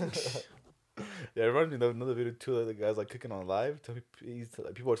it. Yeah, it reminds me of another video too. Like the guy's like cooking on live.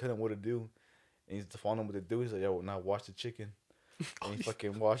 People are telling him what to do, and he's telling them what to do. He's like, "Yo, now wash the chicken." And he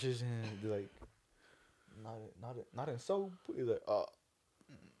fucking washes, and they're like, "Not in soap." He's like, "Oh."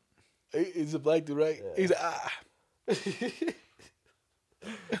 He's a black dude, right? Yeah. He's like, ah. He's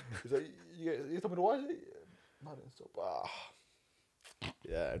like, you told me to wash it? Not in soap. Ah.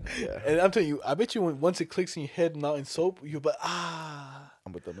 Yeah. And I'm telling you, I bet you once it clicks in your head, not in soap, you're like, ah.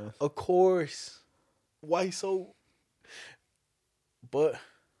 I'm with them. Of course. Why soap? But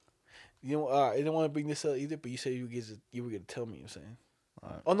you know, I didn't want to bring this up either. But you said you were gonna tell me. You know what I'm saying?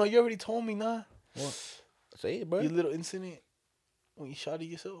 Right. Oh no, you already told me, nah. What? Say it, bro. Your little incident when you shot at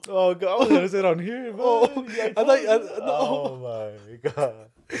yourself. Oh God, I was gonna say it on here, bro. Oh, I thought. No. Oh my God.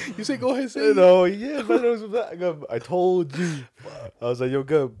 You say go ahead, say it. No, yeah, but I told you. I was like, yo,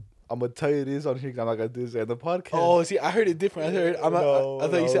 Gub, I'm gonna tell you this on here. 'Cause I'm not gonna do this in the podcast. Oh, see, I heard it different. I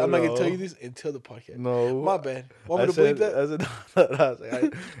thought you said I'm not gonna tell you this until the podcast. No, my bad. Want me to believe that?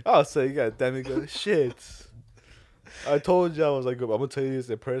 I was like, God damn it, God, shit. I told you I was like, I'm gonna tell you this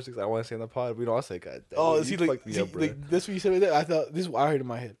in person because I want to say in the pod. But you know, I said, God damn. Oh, see, like that's what you said right there. I thought this is what I heard in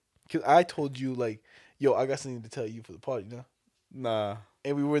my head because I told you like, yo, I got something to tell you for the party, you know? Nah.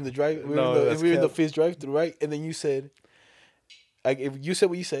 And we were in the drive. We were in the Fizz drive-thru, right? And then you said, like, if you said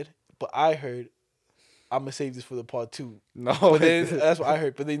what you said, but I heard, I'm gonna save this for the pod too. No, but then that's what I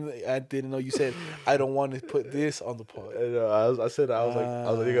heard. But then I didn't know you said I don't want to put this on the pod. I was like, I'm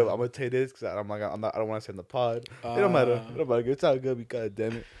gonna tell you this because I don't want to say in the pod. It don't matter. It's all good. God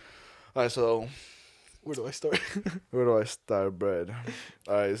damn it. All right, so Where do I start? where do I start, Brad?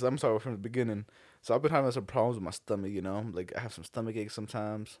 All right, so I'm starting from the beginning. So I've been having some problems with my stomach. Like I have some stomach aches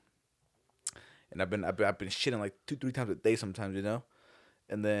sometimes, and I've been shitting like 2-3 times a day sometimes.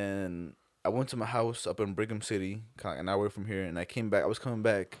 And then I went to my house up in Brigham City, kind of an hour from here, and I came back. I was coming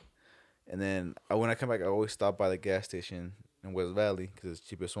back, and then when I come back, I always stop by the gas station in West Valley because it's the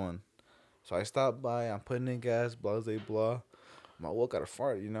cheapest one. So I stopped by. I'm putting in gas, blah blah blah. My walk got a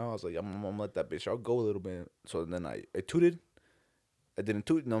fart. I was like, I'm gonna let that bitch. I'll go a little bit. So then I tooted. I didn't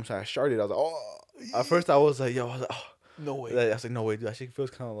toot. I'm saying? I sharted. I was like, oh. At first I was like, oh. No way. I was like, no way, dude. That shit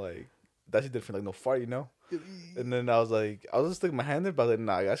feels kind of like that shit didn't feel like no fart. And then I was just sticking my hand in, but I was like,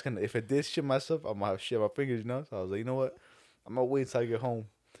 nah, I just if I did shit myself, I'm gonna have shit on my fingers. So I was like, you know what? I'm gonna wait until I get home.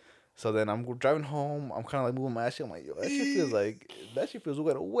 So then I'm driving home. I'm kind of like moving my ass. I'm like, yo, that shit feels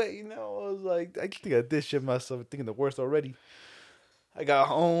kind of wet. I was like, I think I did shit myself, thinking the worst already. I got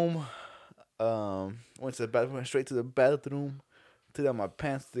home, went to the bathroom, went straight to the bathroom, took out my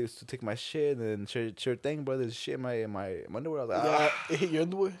pants to take my shit, and then sure thing, brother, there's shit in my underwear. I was like, It hit your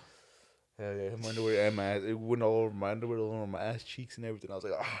underwear? Hell yeah, my underwear and my ass, it went all over my underwear, all over my ass cheeks and everything. I was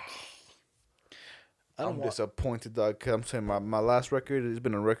like, I'm disappointed, dog. Cause I'm saying my last record, it's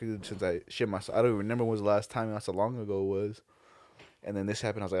been a record since I shit myself. I don't even remember when was the last time. That's how long ago it was. And then this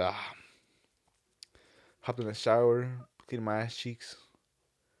happened. I was like, hopped in the shower, cleaned my ass cheeks.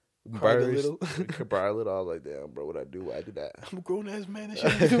 Cried a little. Cried a little. I was like, damn, bro, what I do? Why I do that? I'm a grown ass man. I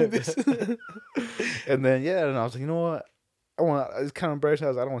shouldn't be doing this. And then and I was like, you know what? It's kind of embarrassing.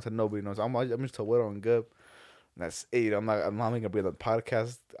 I don't want to know nobody knows. I'm just a Weddle and Gub. And that's it. I'm not gonna be on the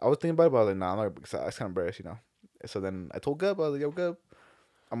podcast. I was thinking about it, but I was like, nah, I'm not. It's kind of embarrassing, So then I told Gub, I was like, yo, Gub,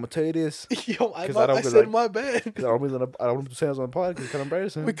 I'm gonna tell you this. Yo, I said my bad. Because I don't want to say it on the podcast. It's kind of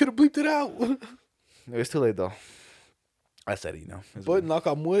embarrassing. We could have bleeped it out. It's too late though. I said it, But knock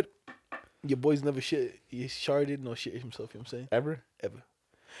on wood, your boy's never shit. He sharded, no shit himself. You know what I'm saying? Ever.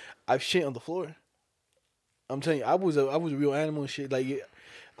 I've shit on the floor. I'm telling you, I was a real animal and shit. Like,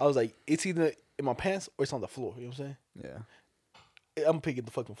 I was like, it's either in my pants or it's on the floor. You know what I'm saying? Yeah. I'm picking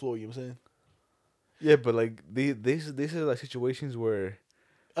the fucking floor. You know what I'm saying? Yeah, but like these are like situations where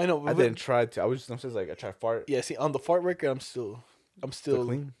I know. I didn't try to. I'm just like I tried to fart. Yeah. See, on the fart record, I'm still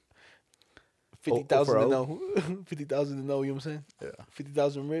clean. 50,000 to know. 50,000 to know. You know what I'm saying? Yeah.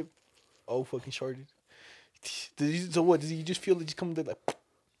 50,000 rip. Oh, fucking sharded. So what? Did you just feel it just come to like?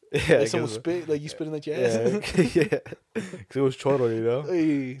 Yeah, like someone spit, like you spitting at your ass. Yeah, because it was choro,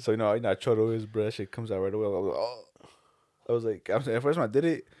 Hey. So choro is, bro. That shit comes out right away. I was like, at first when I did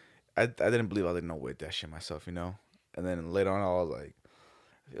it, I didn't believe. I was like, no way, that shit myself, And then later on, I was like,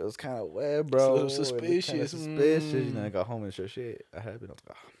 it was kind of wet, bro. It's a little suspicious. Suspicious. I got home and shit. I happened. I was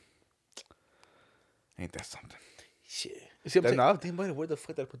like, ain't that something? Shit. Then I was thinking about it. Where the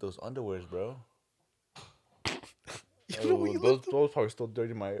fuck did I put those underwears, bro? Those probably still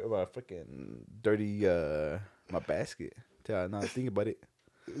dirty. My freaking dirty my basket. Now I think about it.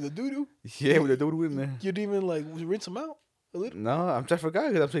 The doo-doo? Yeah, with the doo-doo in there. You didn't even like rinse them out a little? No, I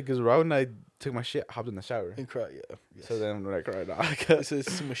forgot because right when I took my shit, I hopped in the shower and cried. Yeah. Yes. So then when I cried,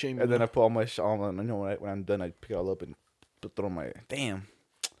 it's too much shame. And then I put all my shit on. When I'm done, I pick it all up and throw my damn.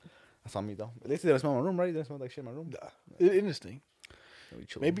 That's on me though. At least it didn't smell my room, right? It didn't smell like shit in my room. Nah. Interesting.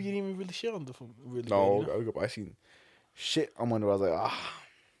 Maybe you didn't even really shit on the phone. Really no, I seen shit on my underwear. I was like,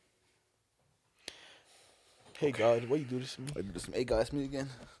 Hey okay. God, why you do this to me? I do this to me. Hey God, it's me again.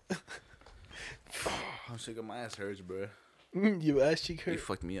 I'm sick of my ass hurts, bro. Your ass cheek hurt? You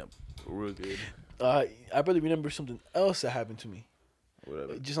fucked me up real good. I barely remember something else that happened to me.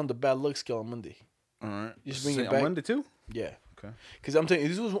 Whatever. Just on the bad luck scale on Monday. Alright. Just bring it back. On Monday too? Yeah. Okay. Because I'm telling you,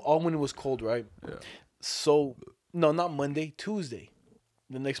 this was all when it was cold, right? Yeah. So, no, not Monday, Tuesday.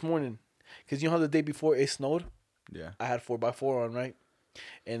 The next morning. Because you know how the day before it snowed? Yeah. I had 4x4 on, right?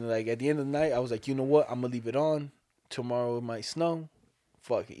 And like at the end of the night, I was like, you know what? I'm gonna leave it on. Tomorrow it might snow.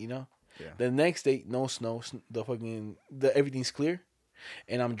 Fuck it, Yeah. The next day, no snow. Everything's clear,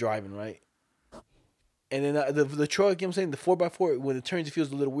 and I'm driving right. And then the truck, you know what I'm saying, the 4x4 when it turns, it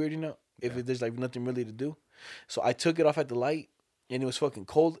feels a little weird, if there's like nothing really to do. So I took it off at the light, and it was fucking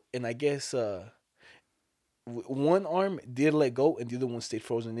cold. And I guess one arm did let go, and the other one stayed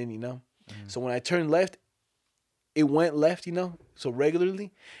frozen in, Mm-hmm. So when I turned left, it went left, so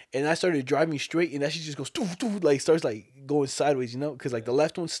regularly, and I started driving straight, and that shit just goes doof, doof, like starts like going sideways, because like the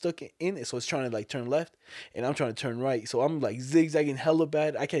left one's stuck in it, so it's trying to like turn left, and I'm trying to turn right, so I'm like zigzagging hella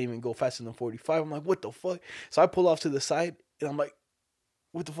bad. I can't even go faster than 45. I'm like, what the fuck? So I pull off to the side, and I'm like,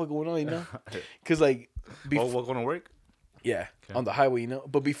 what the fuck going on, Because like, what going to work? Yeah, okay. On the highway,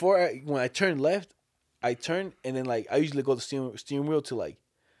 But before when I turned left, I turned, and then like I usually go the steering wheel to like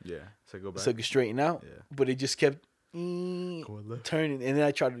Yeah. So go back. So it could straighten out. Yeah. But it just kept turning, and then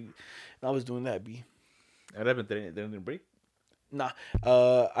I tried to. And I was doing that, B. And I've been didn't break. Nah.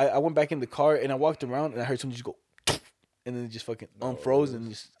 I went back in the car and I walked around and I heard something just go, and then it just fucking unfroze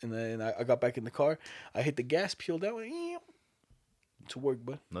and then I got back in the car. I hit the gas, peeled out, to work,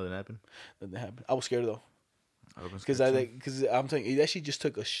 but Nothing happened. nothing happened. I was scared though, because I'm telling you, that shit just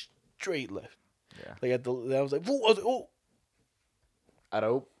took a straight left. Yeah. Like I was like, I was like, oh. I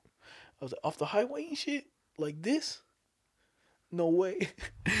hope. I was like, off the highway and shit like this. No way.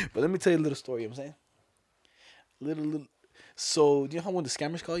 But let me tell you a little story. You know what I'm saying, little. So you know how when the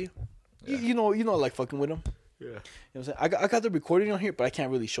scammers call you, Yeah. you know, I like fucking with them. Yeah. You know what I'm saying? I got the recording on here, but I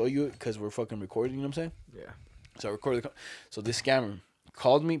can't really show you it because we're fucking recording. You know what I'm saying? Yeah. So I recorded. So this scammer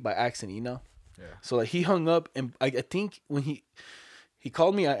called me by accident. You know. Yeah. So like he hung up, and I think when he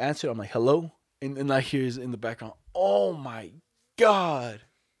called me, I answered. I'm like, hello, and I hear in the background, oh my god,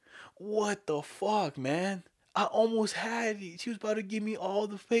 what the fuck, man? I almost had it. She was about to give me all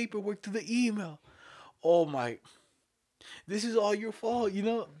the paperwork to the email. Oh my. This is all your fault, you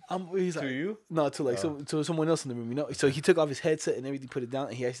know. He's like, To you? No, to like to someone else in the room, you know. So he took off his headset and everything, put it down,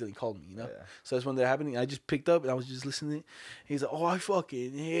 and he accidentally called me, you know. Yeah. So that's when that happened. I just picked up and I was just listening. He's like, "Oh, I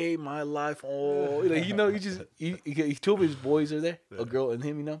fucking hate my life." Oh, like you know, he two of his boys are there, a girl and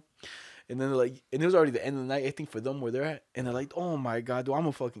him, you know. And then they're like, and it was already the end of the night, I think, for them where they're at. And they're like, "Oh my god, dude, I'm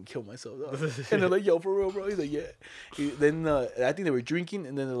gonna fucking kill myself." And they're like, "Yo, for real, bro?" He's like, "Yeah." Then I think they were drinking,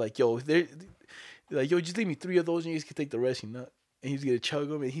 and then they're like, "Yo, they're like, yo, just leave me 3 of those, and you guys can take the rest, you know." And he's gonna chug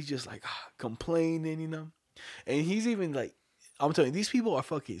them, and he's just like complaining, you know. And he's even like, I'm telling you, these people are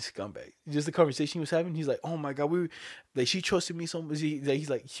fucking scumbags. Just the conversation he was having, he's like, "Oh my god, she trusted me so much." He's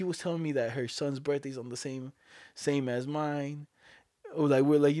like, she was telling me that her son's birthday's on the same as mine. Or like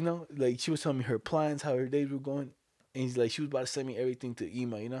we're like, you know, like she was telling me her plans, how her days were going, and he's like, she was about to send me everything to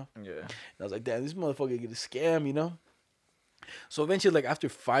email, you know. Yeah. And I was like, damn, this motherfucker get a scam, you know. So eventually, like after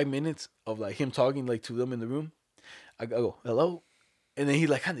 5 minutes of like him talking like to them in the room, I go, "Hello," and then he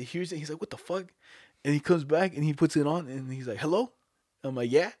like kind of hears it. He's like, "What the fuck?" And he comes back and he puts it on and he's like, "Hello." I'm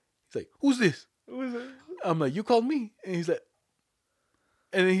like, "Yeah." He's like, "Who's this?" Who's it? I'm like, "You called me." And he's like,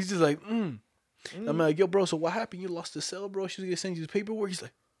 and then he's just like, I'm like, "Yo, bro, so what happened? You lost the cell, bro. She was gonna send you the paperwork." He's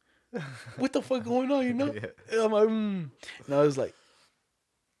like, "What the fuck going on?" You know? Yeah. And I'm like, And I was like,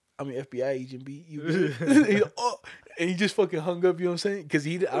 "I'm an FBI agent, B." You good?" And he's like, "Oh," and he just fucking hung up. You know what I'm saying? Because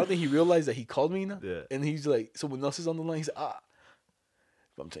I don't think he realized that he called me, you know? Yeah. And he's like, someone else is on the line. He's like, "Ah."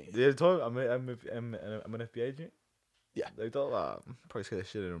 But I'm telling you, They told me I'm an FBI agent. Yeah. They thought probably scared the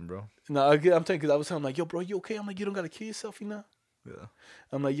shit out of him, bro. no, I'm telling you, because I was telling him like, "Yo, bro, you okay?" I'm like, "You don't gotta kill yourself, you know." Yeah.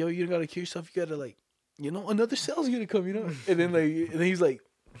 I'm like, "Yo, you don't gotta kill yourself. You gotta like, you know, another cell's gonna come, you know." And then he's like,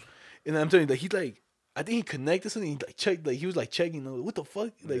 and I'm telling you, like he's like, I think he connected something. He like checked, like he was like checking, like, "What the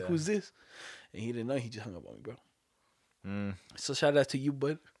fuck? Like, Yeah. who's this?" And he didn't know. He just hung up on me, bro. Mm. So shout out to you,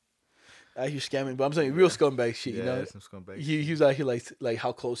 bud. Out here scamming, but I'm saying real scumbag shit, you know. Some scumbag. He was out here like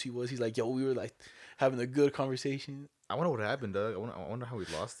how close he was. He's like, "Yo, we were like having a good conversation." I wonder what happened, Doug. I wonder how we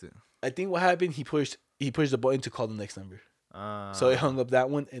lost it. I think what happened, he pushed the button to call the next number. So it hung up that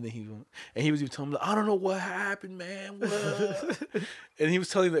one, and then he was even telling me, like, "I don't know what happened, man." What? And he was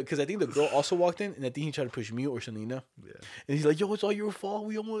telling that because I think the girl also walked in, and I think he tried to push mute or something, you know. Yeah. And he's like, "Yo, it's all your fault.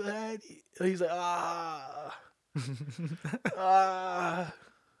 We almost had it." And he's like,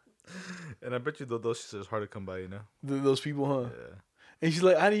 And I bet you those shits is hard to come by, you know. Those people, huh? Yeah. And she's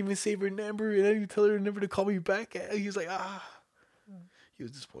like, "I didn't even save her number, and I didn't even tell her number to call me back." And he was like, He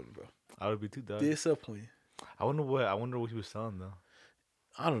was disappointed, bro. I would be too, Doug. Disappointed. I wonder what he was selling though.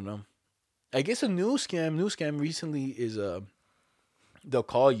 I don't know. I guess a new scam recently is they'll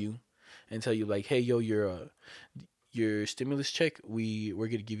call you and tell you like, "Hey, yo, your stimulus check, we're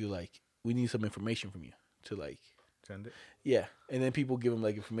gonna give you like, we need some information from you to like Send it. yeah," and then people give them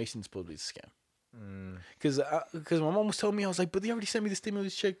like information supposedly it's a scam. Mm. Because my mom was telling me, I was like, "But they already sent me the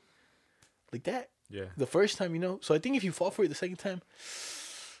stimulus check like that Yeah. the first time, you know." So I think if you fall for it the second time,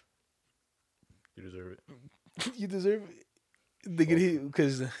 You deserve it. you deserve it. They get hit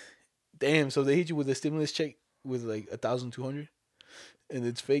because, damn. So they hit you with a stimulus check with like 1,200, and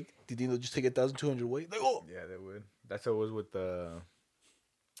it's fake. Do you think they'll just take 1,200 away? Like, oh, Yeah, they would. That's how it was with the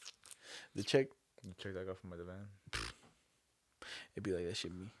check. check that I got from my van. It'd be like that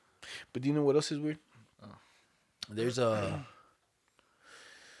shit me. But do you know what else is weird? Oh. There's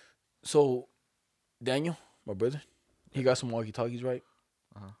so Daniel, my brother, he got some walkie talkies, right?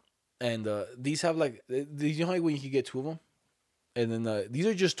 Uh-huh. And these have like these, you know how when you can get 2 of them, and then these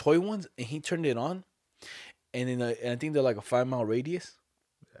are just toy ones, and he turned it on, and then and I think they're like a 5-mile radius.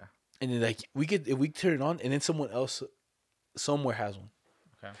 Yeah. And then like if we turn it on, and then someone else somewhere has one.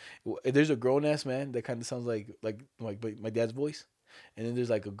 Okay. There's a grown ass man that kind of sounds like my dad's voice, and then there's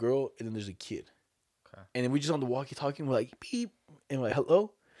like a girl, and then there's a kid. Okay. And then we just on the walkie talking. We're like beep, and we're like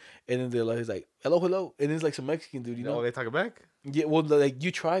hello, and then they're like, it's like hello, hello, and it's like some Mexican dude, you know? Oh, they talking back? Yeah, well, like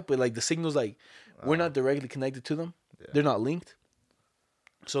you try, but like the signals, like we're Oh. not directly connected to them. Yeah. They're not linked.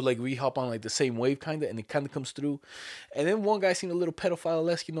 So like we hop on like the same wave kind of, and it kind of comes through. And then one guy seemed a little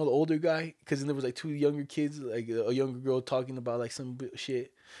pedophile-esque, you know, the older guy, because then there was like two younger kids, like a younger girl talking about like some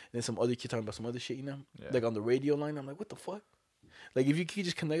shit, and then some other kid talking about some other shit, you know, Yeah. like on the radio line. I'm like, what the fuck? Like if you could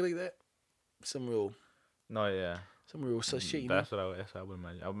just connect like that, some real No, yeah. some real such shit, you That's what I would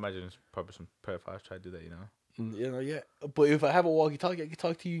imagine. I would imagine it's probably some pedophiles try to do that, you know. know? You know, yeah. But if I have a walkie-talkie, I can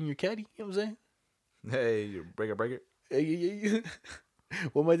talk to you and your caddy. You know what I'm saying? Hey, you break it. Hey, yeah.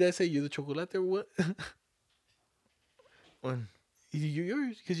 What my dad say? You're the chocolate or what? When? You're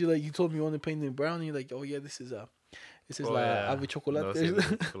yours because you're like you told me you want to paint it brown. And you're like, oh yeah, this is Oh, like yeah. ave chocolate. No,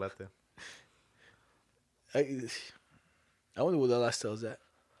 sí, chocolate. I wonder what the last tells that.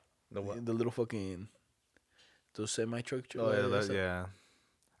 The what? The little fucking those semi truck. Oh, yeah, yeah.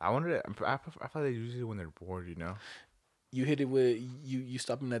 I wonder. I thought they usually when they're bored, you know. You hit it with you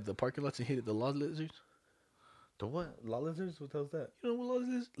stopping at the parking lots and hit it the lot lizards. The what? Lot lizards? What tells that? You know what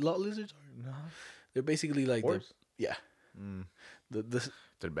lot lizards are? No. They're basically like the, Horse? yeah. Mm. The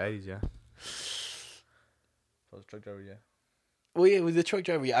They're baddies, yeah. So truck driver, yeah. well yeah with the truck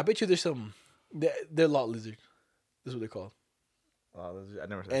driver. Yeah, I bet you there's some. They're lot lizards. That's what they're called. I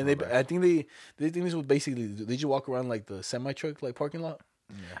never. And I think they think this was basically they just walk around like the semi truck like parking lot,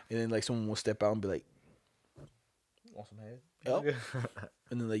 Yeah. and then like someone will step out and be like, Want some head? oh,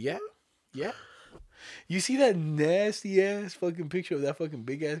 and then like yeah. You see that nasty ass fucking picture of that fucking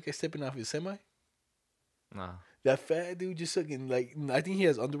big ass guy stepping off his semi? Nah. That fat dude just sucking like I think he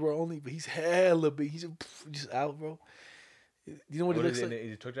has underwear only, but he's hella big. He's just out, bro. You know what he looks like? Is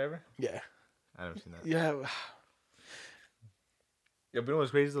he a truck driver? Yeah, I never seen that. yeah. Yeah, but you know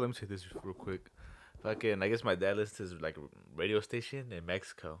what's crazy? Let me say this real quick. Fucking, I guess my dad listens to his, like radio station in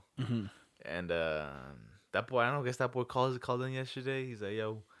Mexico, and that boy, I don't know, I guess that boy called in yesterday. He's like,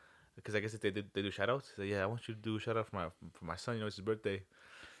 yo, because I guess if they do shout outs. He's like, yeah, I want you to do a shout out for my son. You know, it's his birthday,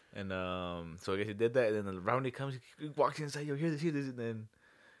 and so I guess he did that. And then right when he comes, he walks in and says, yo, hear this, and then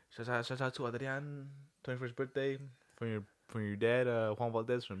shout out to Adrian, 21st birthday from your dad, Juan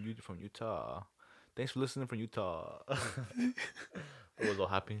Valdez from Utah. Thanks for listening from Utah. I was all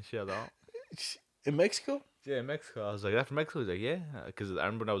happy and shit. I was like, oh. In Mexico? Yeah, in Mexico. I was like, that from Mexico? He's like, yeah. Because I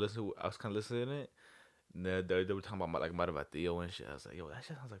remember when I was kind of listening to it. And they were talking about like Maravatillo and shit. I was like, yo, that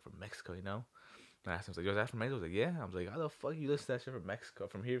shit sounds like from Mexico, you know? And I asked him, I was like, yo, is that from Mexico? I was like, yeah. I was like, how the fuck you listen to that shit from Mexico?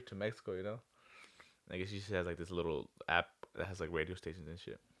 From here to Mexico, you know? And I guess she has like this little app that has like radio stations and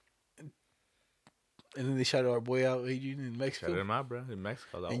shit. And then they shouted our boy out, Adrian, in Mexico. Shout him out, bro. In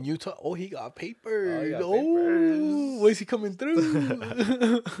Mexico. In Utah. Oh, he got papers. Oh, papers. Where's he coming through?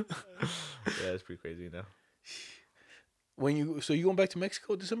 Yeah, it's pretty crazy, you know? So you going back to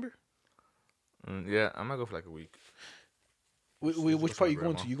Mexico December? Yeah, I'm gonna go for like a week. Which part you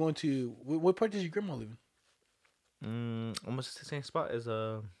going to? You going to what part does your grandma live in? Almost the same spot as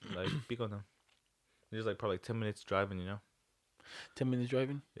like Pico now. Just like probably like 10 minutes driving, you know. 10 minutes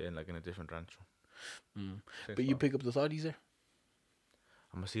driving. Yeah, and like in a different rancho. But you pick up the thoughties there.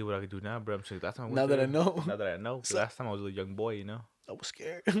 I'm gonna see what I can do now, bro. I'm saying last time. Now that I know. Last time I was a young boy, you know. I was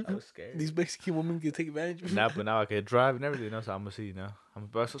scared. These Mexican women can take advantage of me. But now I can drive and everything, you know. So I'm gonna see, you know.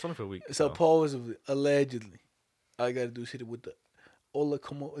 It's only for a week. So Paul was allegedly. All I gotta do is hit it with the "Hola,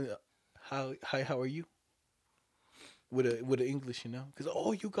 como, hi, how are you?" With a English, you know,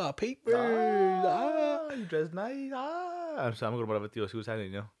 because you got papers. You dress nice. I'm gonna go to see what's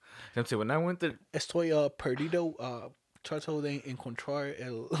happening, you know. I'm saying when I went there, estoy perdido. Trato de encontrar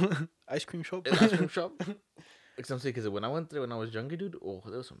el ice cream shop. Because when I went there when I was younger, dude,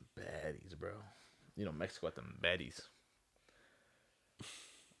 there was some baddies, bro. You know, Mexico got them baddies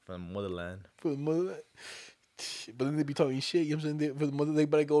from motherland. For the motherland. But then they be talking shit. You know what I'm saying? For the mother, they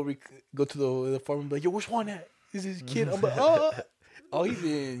better go to the farm and be like, yo, which one that? Is this kid? I'm like, oh, he's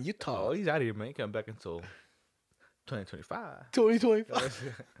in Utah. Oh, he's out of here, man. He come back until 2025.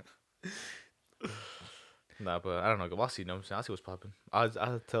 2025. Nah, but I don't know. I'll see. You know what I'm saying? I'll see what's popping.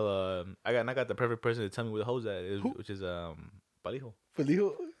 I'll tell. I got the perfect person to tell me where the hoes at is, which is Palijo. Tell me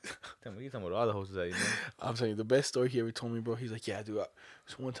where all the hoes at. You know? I'm telling you, the best story he ever told me, bro. He's like, yeah, dude.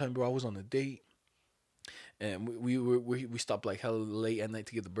 So one time, bro, I was on a date, and we stopped like hella late at night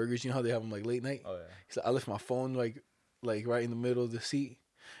to get the burgers. You know how they have them like late night? Oh yeah. He's like, I left my phone like right in the middle of the seat,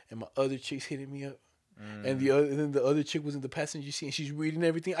 and my other chick's hitting me up. And then the other chick was in the passenger seat and she's reading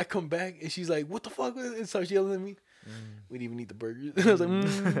everything. I come back and she's like, "What the fuck?" and starts yelling at me. We didn't even eat the burgers. I was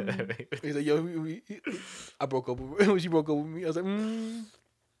like, He's like, yo, I broke up with her. When she broke up with me, I was like,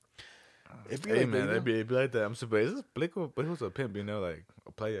 It be Hey like man, that, it'd be like that. I'm surprised. This Blick, but who's a pimp? You know, like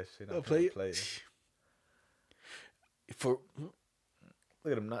a player. Shit, a player. For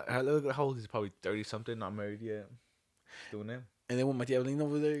look at him. Look at how old he's probably 30 something. Not married yet. Doing that. and then when my Diablin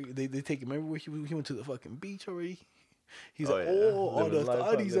over there, they take him everywhere. He went to the fucking beach already. He's Oh, like, yeah. all the Living life,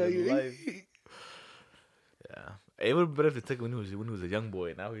 thotties out living here. life. Yeah, it would be better if it took when he was a young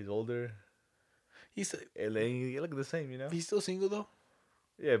boy. Now he's older. He's He look the same, you know. he's still single though.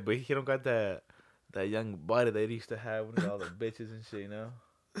 Yeah, but he don't got that young body that he used to have when he had all the bitches and shit, you know.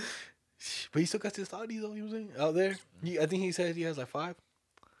 But he still got his thotties though. You know what I'm saying? Out there, I think he said he has like 5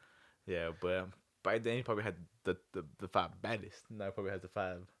 Yeah, but by then he probably had the 5 baddest. Now he probably has the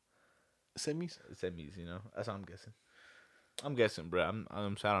 5 semis. semis, you know. That's what I'm guessing. I'm guessing, bro. I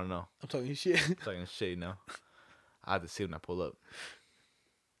don't know. I'm talking shit. I'm talking shit now. I have to see when I pull up.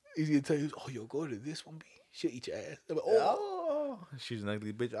 He's gonna tell you, oh, yo, go to this one, B. She'll eat your ass. I'm like, Oh, she's an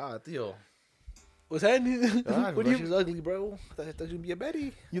ugly bitch. Theo. What's happening? What do you? She's ugly, bro. I thought you'd be a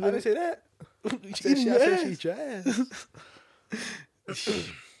Betty. You I didn't say that. I said she eat your ass.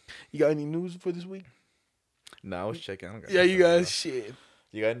 You got any news for this week? Nah, I was checking. I don't got Yeah, you guys, shit.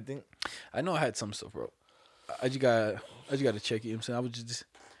 You got anything? I know I had some stuff, bro. I just got to check it. You know what I'm saying? I was just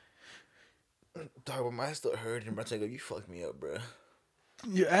Dog, but my ass still hurting, bro. You fucked me up, bro.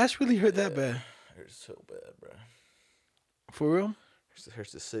 your ass really hurt that bad. It hurts so bad, bro. For real? It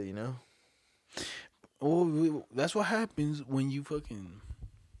hurts to sit, you know? Oh, that's what happens when you fucking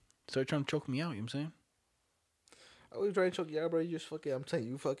start trying to choke me out. You know what I'm saying? I was trying to choke you out, bro. You just fucking, I'm telling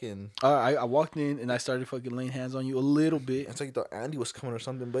you, fucking. I walked in and I started fucking laying hands on you a little bit. It's like you thought Andy was coming or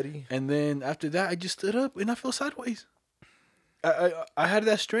something, buddy. And then after that, I just stood up and I fell sideways. I had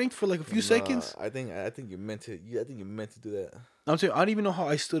that strength for like a few seconds. I think you meant to. I think you meant to do that. I'm saying I don't even know how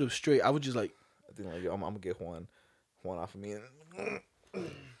I stood up straight. I was just like, I think like yo, I'm gonna get Juan off of me. And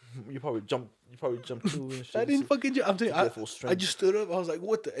you probably jumped too. And shit. I didn't fucking jump. I'm saying I just stood up. I was like,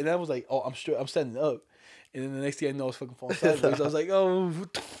 what the? And I was like, oh, I'm straight. I'm standing up. And then the next thing I know, I was fucking falling sideways. I was like, oh,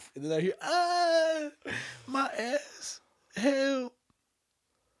 and then I hear, my ass, help.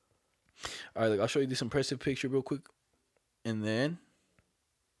 All right, like I'll show you this impressive picture real quick, and then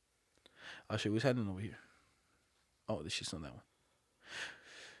I'll show you what's happening over here. Oh, this shit's on that one.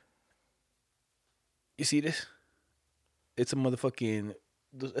 You see this? It's a motherfucking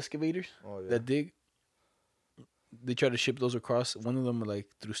those excavators that dig. They try to ship those across. One of them like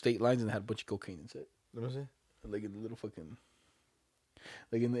through state lines and had a bunch of cocaine inside. Let me see. Like in the little fucking,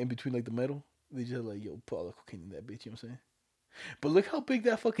 like in between like the metal, they just like yo put all the cocaine in that bitch. You know what I'm saying? But look how big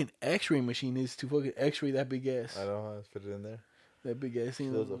that fucking X-ray machine is to fucking X-ray that big ass. I know how to fit it in there. That big ass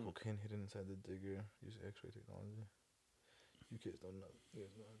thing. There's a cocaine hidden inside the digger. Use X-ray technology. You kids don't know. You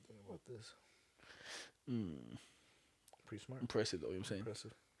guys know anything about this? Pretty smart. Impressive though. You know what I'm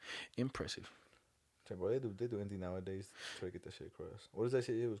saying? Impressive. Bro, they do anything nowadays to try to get that shit across. What is that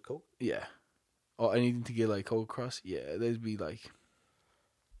shit? It was coke. Yeah. Or anything to get like coke across. Yeah, that'd be like.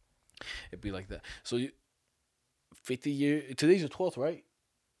 It'd be like that. So 50 year. Today's the 12th, right?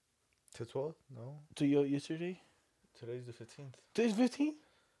 To 12th? No. To yesterday. Today's the 15th. Today's 15th.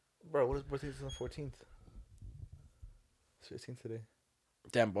 Bro, what is birthday is on the 14th? It's 15th today.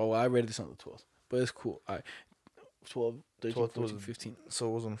 Damn, bro. I read this on the 12th, but it's cool. All right. 12, 13, 14, 15. So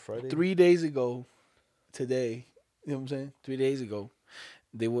it was on Friday? 3 days ago, today, you know what I'm saying? 3 days ago,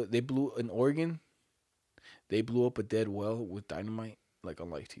 they blew an Oregon. They blew up a dead well with dynamite, like on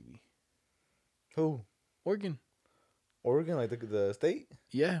live TV. Who? Oregon, like the state?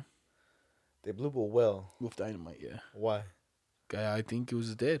 yeah. They blew up a well With dynamite, yeah. Why? Guy, I think it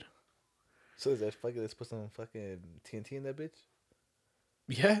was dead. So is that fucking? Let's put some fucking TNT in that bitch.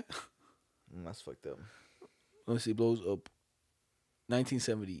 Yeah. That's fucked up. Let's see, blows up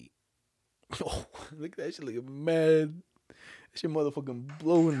 1970. Oh, look at that shit like mad. That shit motherfucking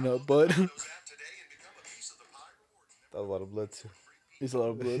blowing up, bud. That was a lot of blood too. It's a lot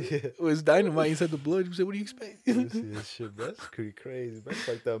of blood. Yeah. It was dynamite inside the blood. You said, what do you expect? You see this shit, bro. That's pretty crazy. That's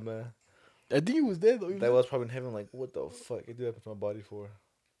fucked up, man. I think it was dead though. That was probably in heaven. Like, what the fuck? It did happen to my body for.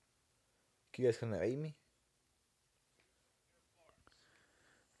 You guys couldn't have ate me?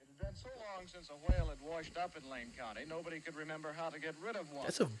 It had been so long since a whale had washed up in Lane County, nobody could remember how to get rid of one.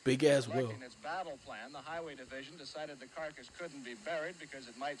 That's a big ass whale. Selecting its battle plan, the Highway Division decided the carcass couldn't be buried because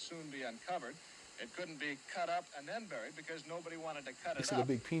it might soon be uncovered. It couldn't be cut up and then buried because nobody wanted to cut Looks it like up.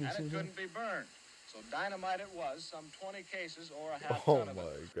 a big penis, And it isn't it? couldn't be burned. So dynamite it was, some 20 cases or a half Oh ton of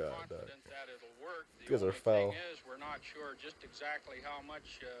my it. god, dog. Confident that it'll work. The You guys are only foul. thing is, we're not sure just exactly how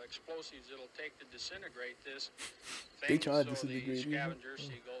much explosives it'll take to disintegrate this They thing. try to So the disintegrate it. scavengers,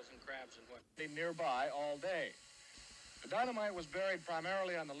 seagulls, and crabs and what. Be nearby all day. The dynamite was buried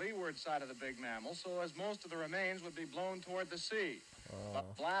primarily on the leeward side of the big mammal, so as most of the remains would be blown toward the sea. But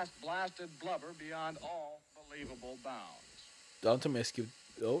blasted blubber beyond all believable bounds. Don't tell me I skipped.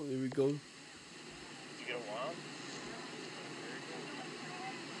 Oh, here we go. Did you get a wild?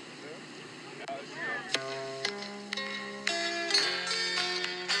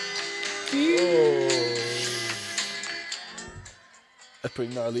 That's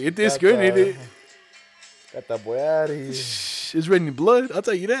pretty gnarly. It is good, ain't it? Got that boy out of here. It's raining blood. I'll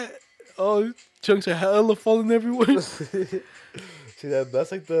tell you that. Oh, chunks are hella falling everywhere. See that?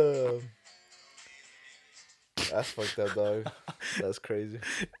 That's like the. That's fucked up, dog. That's crazy.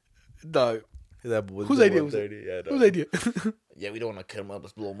 Dog. That boy Whose idea was it? Yeah, Whose idea? Yeah, we don't want to cut him up.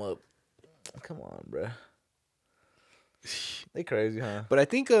 Let's blow him up. Come on, bruh. They crazy, huh? But I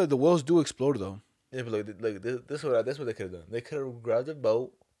think the wells do explode though. Yeah, but look, this is what they could have done. They could have grabbed a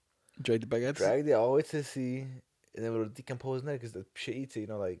boat, Dragged it back out. dragged it all the way to the sea, and then it would decompose in there because the shit eats it. You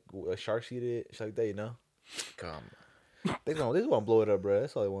know, like sharks eat it, shit like that. You know. Come on. They just want to blow it up, bro.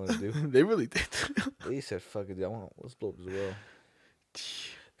 That's all they want to do. They really did. They said, "Fuck it, dude. Let's blow up as well."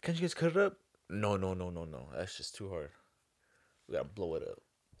 Can't you guys cut it up? No. That's just too hard. We gotta blow it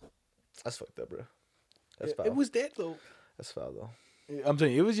up. That's fucked up, bro. That's foul. It was dead though. That's foul though. I'm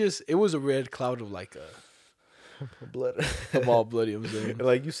saying it was a red cloud of like Blood. of all bloody. I'm saying.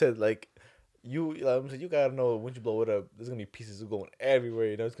 Like you said, you gotta know when you blow it up, there's gonna be pieces going everywhere.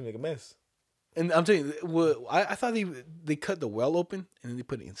 You know, it's gonna make a mess. And I'm telling you, well, I thought they cut the well open and then they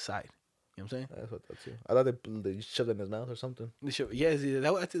put it inside. You know what I'm saying? That's what I thought too. I thought they shoved it in his mouth or something. They should,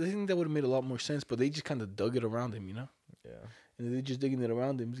 I think that would have made a lot more sense, but they just kind of dug it around him, you know? Yeah. And they're just digging it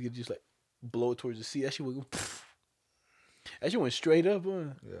around him. Just like blow it towards the sea. That shit would go. That shit went straight up.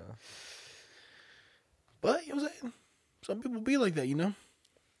 Yeah. But, you know what I'm saying? Some people be like that, you know?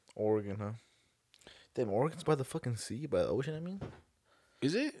 Oregon, huh? Damn, Oregon's by the fucking sea, by the ocean. I mean,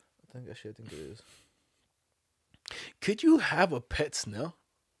 Is it? I think it is. Could you have a pet snail?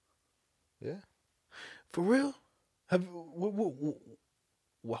 Yeah. For real? I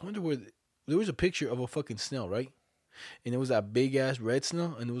wonder where. There was a picture of a fucking snail, right? And it was that big ass red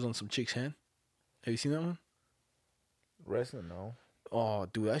snail, and it was on some chick's hand. Have you seen that one? Red snail? No. Oh,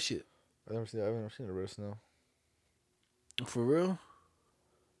 dude, that shit. I've never seen a red snail. For real?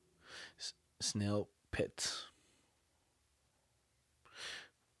 Snail pets.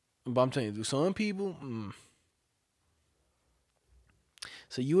 But I'm telling you, dude, some people.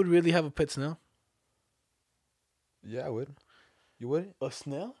 So you would really have a pet snail? Yeah, I would. You would? A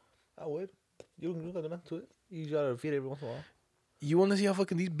snail? I would. You got them to it. You gotta feed it every once in a while. You want to see how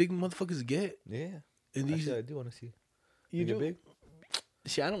fucking these big motherfuckers get? Yeah. And these, Actually, I do want to see. you Get do? big?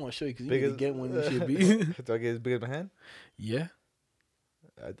 See, I don't want to show you because you Big need to as- get one. This should be. Do I get as big as my hand? Yeah,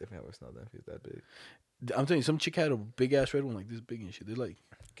 I definitely have a snail then if it's that big. I'm telling you, some chick had a big ass red one like this big and shit. They're like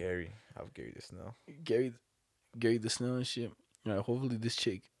Gary. I have Gary the snail. Gary the snail and shit. All right, hopefully this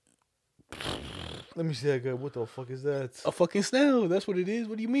chick. Let me see that guy. What the fuck is that? A fucking snail. That's what it is.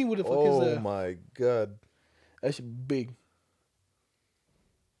 What do you mean? What the fuck is Oh that? my god. That shit big.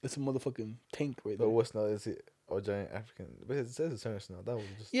 That's a motherfucking tank right there. But what snail is it? Oh, giant African. But it says it's a snail. That was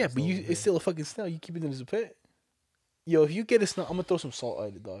just. Yeah, that's but the you only it's still a fucking snail. You keep it as a pet. Yo, if you get a snail, I'm gonna throw some salt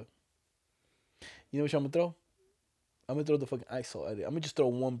at it, dog. You know what I'm gonna throw? I'm gonna throw the fucking ice salt at it. I'm gonna just throw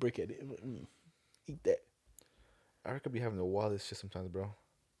one brick at it. I'm like, eat that. Africa be having the wildest shit sometimes, bro.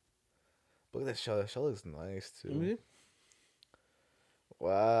 Look at that shell. That shell looks nice too. Mhm.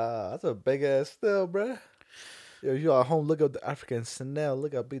 Wow, that's a big ass snail, bro. Yo, you at home, look up the African snail.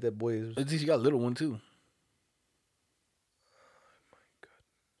 Look how big that boy is. At least you got a little one too.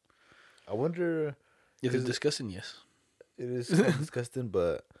 I wonder. If it's Is it- disgusting, yes. It is kind of disgusting,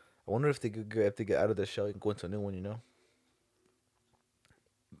 but I wonder if they could get, out of the shell and go into a new one. You know.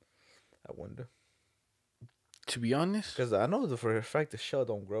 I wonder. To be honest, Because I know for a fact the shell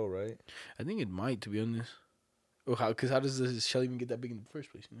don't grow, right? I think it might. To be honest, or how? Because how does the shell even get that big in the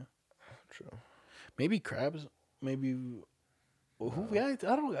first place? You know, True. maybe crabs. Maybe. Well, who? Yeah,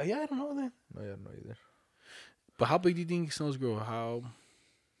 I don't. Yeah, I don't know then. No, yeah, no either. But how big do you think snails grow? How?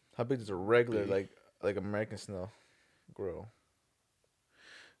 How big does a regular Big. like American snail grow?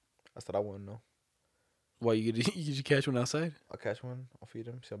 That's what I want to know. Why you get you just catch one outside? I'll catch one. I'll feed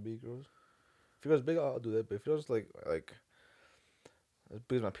him. See how big it grows. If it goes big, I'll do that. But if it goes like as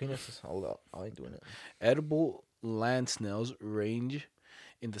big as my penis, I ain't doing it. Edible land snails range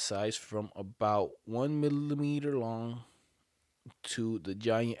in the size from about 1 millimeter long to the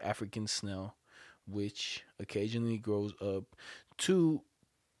giant African snail, which occasionally grows up to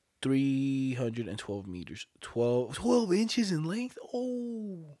 312 meters. 12 inches in length?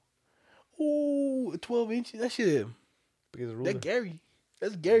 Oh, 12 inches? That shit. Because That Gary.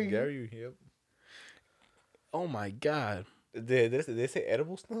 That's Gary. Gary, yep. Oh my God. Did they say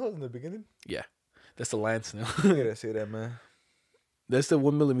edible snails in the beginning? Yeah. That's the land snail. I gotta say that, man. That's the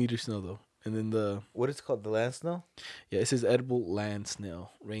 1 millimeter snail, though. And then the. What is it called? The land snail? Yeah, it says edible land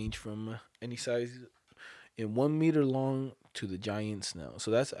snail. Range from any size in 1 meter long to the giant snail. So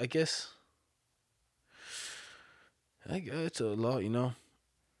that's, I guess it's a lot, you know.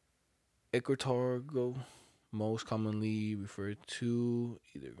 Equatorial, most commonly referred to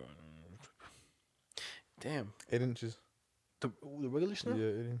either. Damn. 8 inches. The regular snail? Yeah,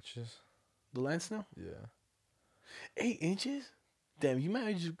 8 inches. The land snail? Yeah. 8 inches? Damn, you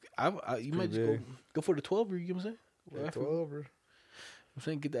might just you might just big. go for the 12, or you know what I'm saying? Yeah, 12, bro. I'm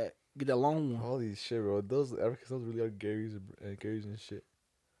saying get that long one. All these shit, bro. Those African snails really are Gary's and shit.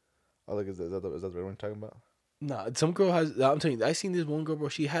 Oh, like, is that the right one you're talking about? Nah, some girl has. I'm telling you, I seen this one girl, bro.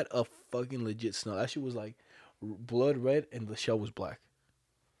 She had a fucking legit snail. That shit was like blood red, and the shell was black.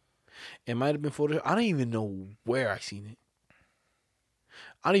 It might have been photo. I don't even know where I seen it.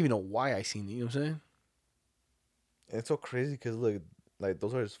 I don't even know why I seen it. You know what I'm saying? And it's so crazy because look, like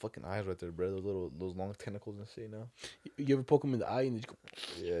those are his fucking eyes right there, bro. Those long tentacles and shit, you know. You ever poke him in the eye and then you go,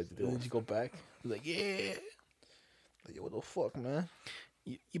 Yeah, and then you go back? Like, yeah, like, yo, what the fuck, man?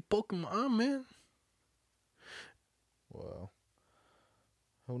 you poke him in the arm, man. Wow.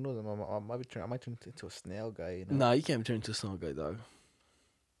 Who knows? I might turn into a snail guy, you know. Nah, you can't turn into a snail guy, dog.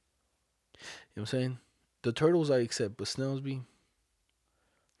 You know what I'm saying? The turtles I accept, but snails be.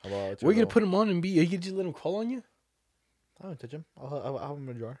 How about We're gonna put him on and be. You can just let him crawl on you I don't touch him. I'll have him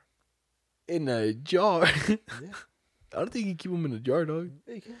in a jar. in a jar. Yeah. I don't think you keep them in a jar, dog.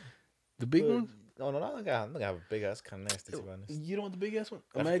 Yeah, you can. The big But- ones. No, I don't think I have a big ass. Kind of nasty, to be honest. You don't want the big ass one?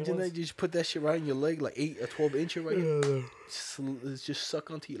 African Imagine ones? that you just put that shit right in your leg, like 8 or 12 inches right here. Just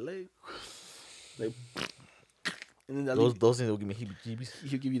suck onto your leg. Like, and then Those things will give me heebie-jeebies.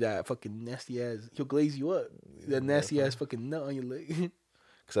 he'll give you that fucking nasty ass. He'll glaze you up. That nasty ass fucking nut on your leg.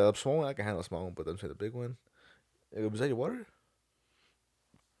 Cause I'm small, I can handle a small one, but I'm saying the big one. Was that your water?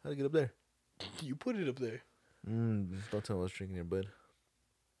 How'd it get up there? You put it up there. Don't tell me I was drinking your bud.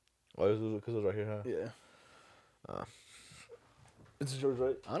 Oh, because it was right here, huh? Yeah. It's yours,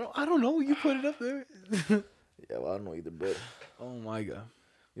 right? I don't know. You put it up there. Yeah, well, I don't know either, but Oh my God.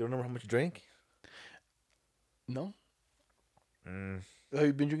 you don't remember how much you drank? No. Mm, Have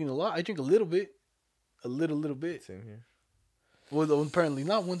you been drinking a lot? I drink a little bit. A little bit. same here. Well, though, apparently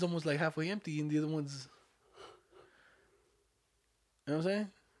not. One's almost like halfway empty, and the other one's. You know what I'm saying?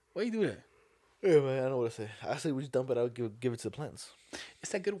 Why you do that? Yeah, man, I know what to say. I say we just dump it out, give it to the plants.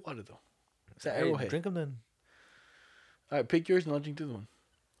 It's that good water though. It's that Hey, Arrowhead. drink them then. All right, pick yours and I'll drink this one.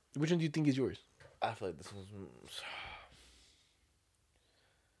 Which one do you think is yours? I feel like this one's.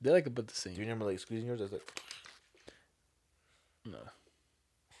 They're like about the same. Do you remember like squeezing yours? I was like, No,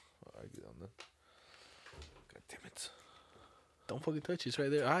 I get on then. God damn it. don't fucking touch it. It's right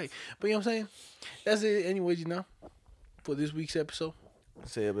there. All right, but you know what I'm saying? That's it. Anyways, you know, for this week's episode.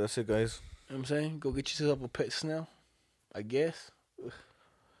 So yeah, but that's it, guys. You know what I'm saying? Go get yourself a pet snail, I guess.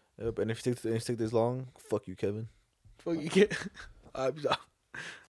 Yep, and if you take this long, fuck you, Kevin. Fuck you get. All right, peace out.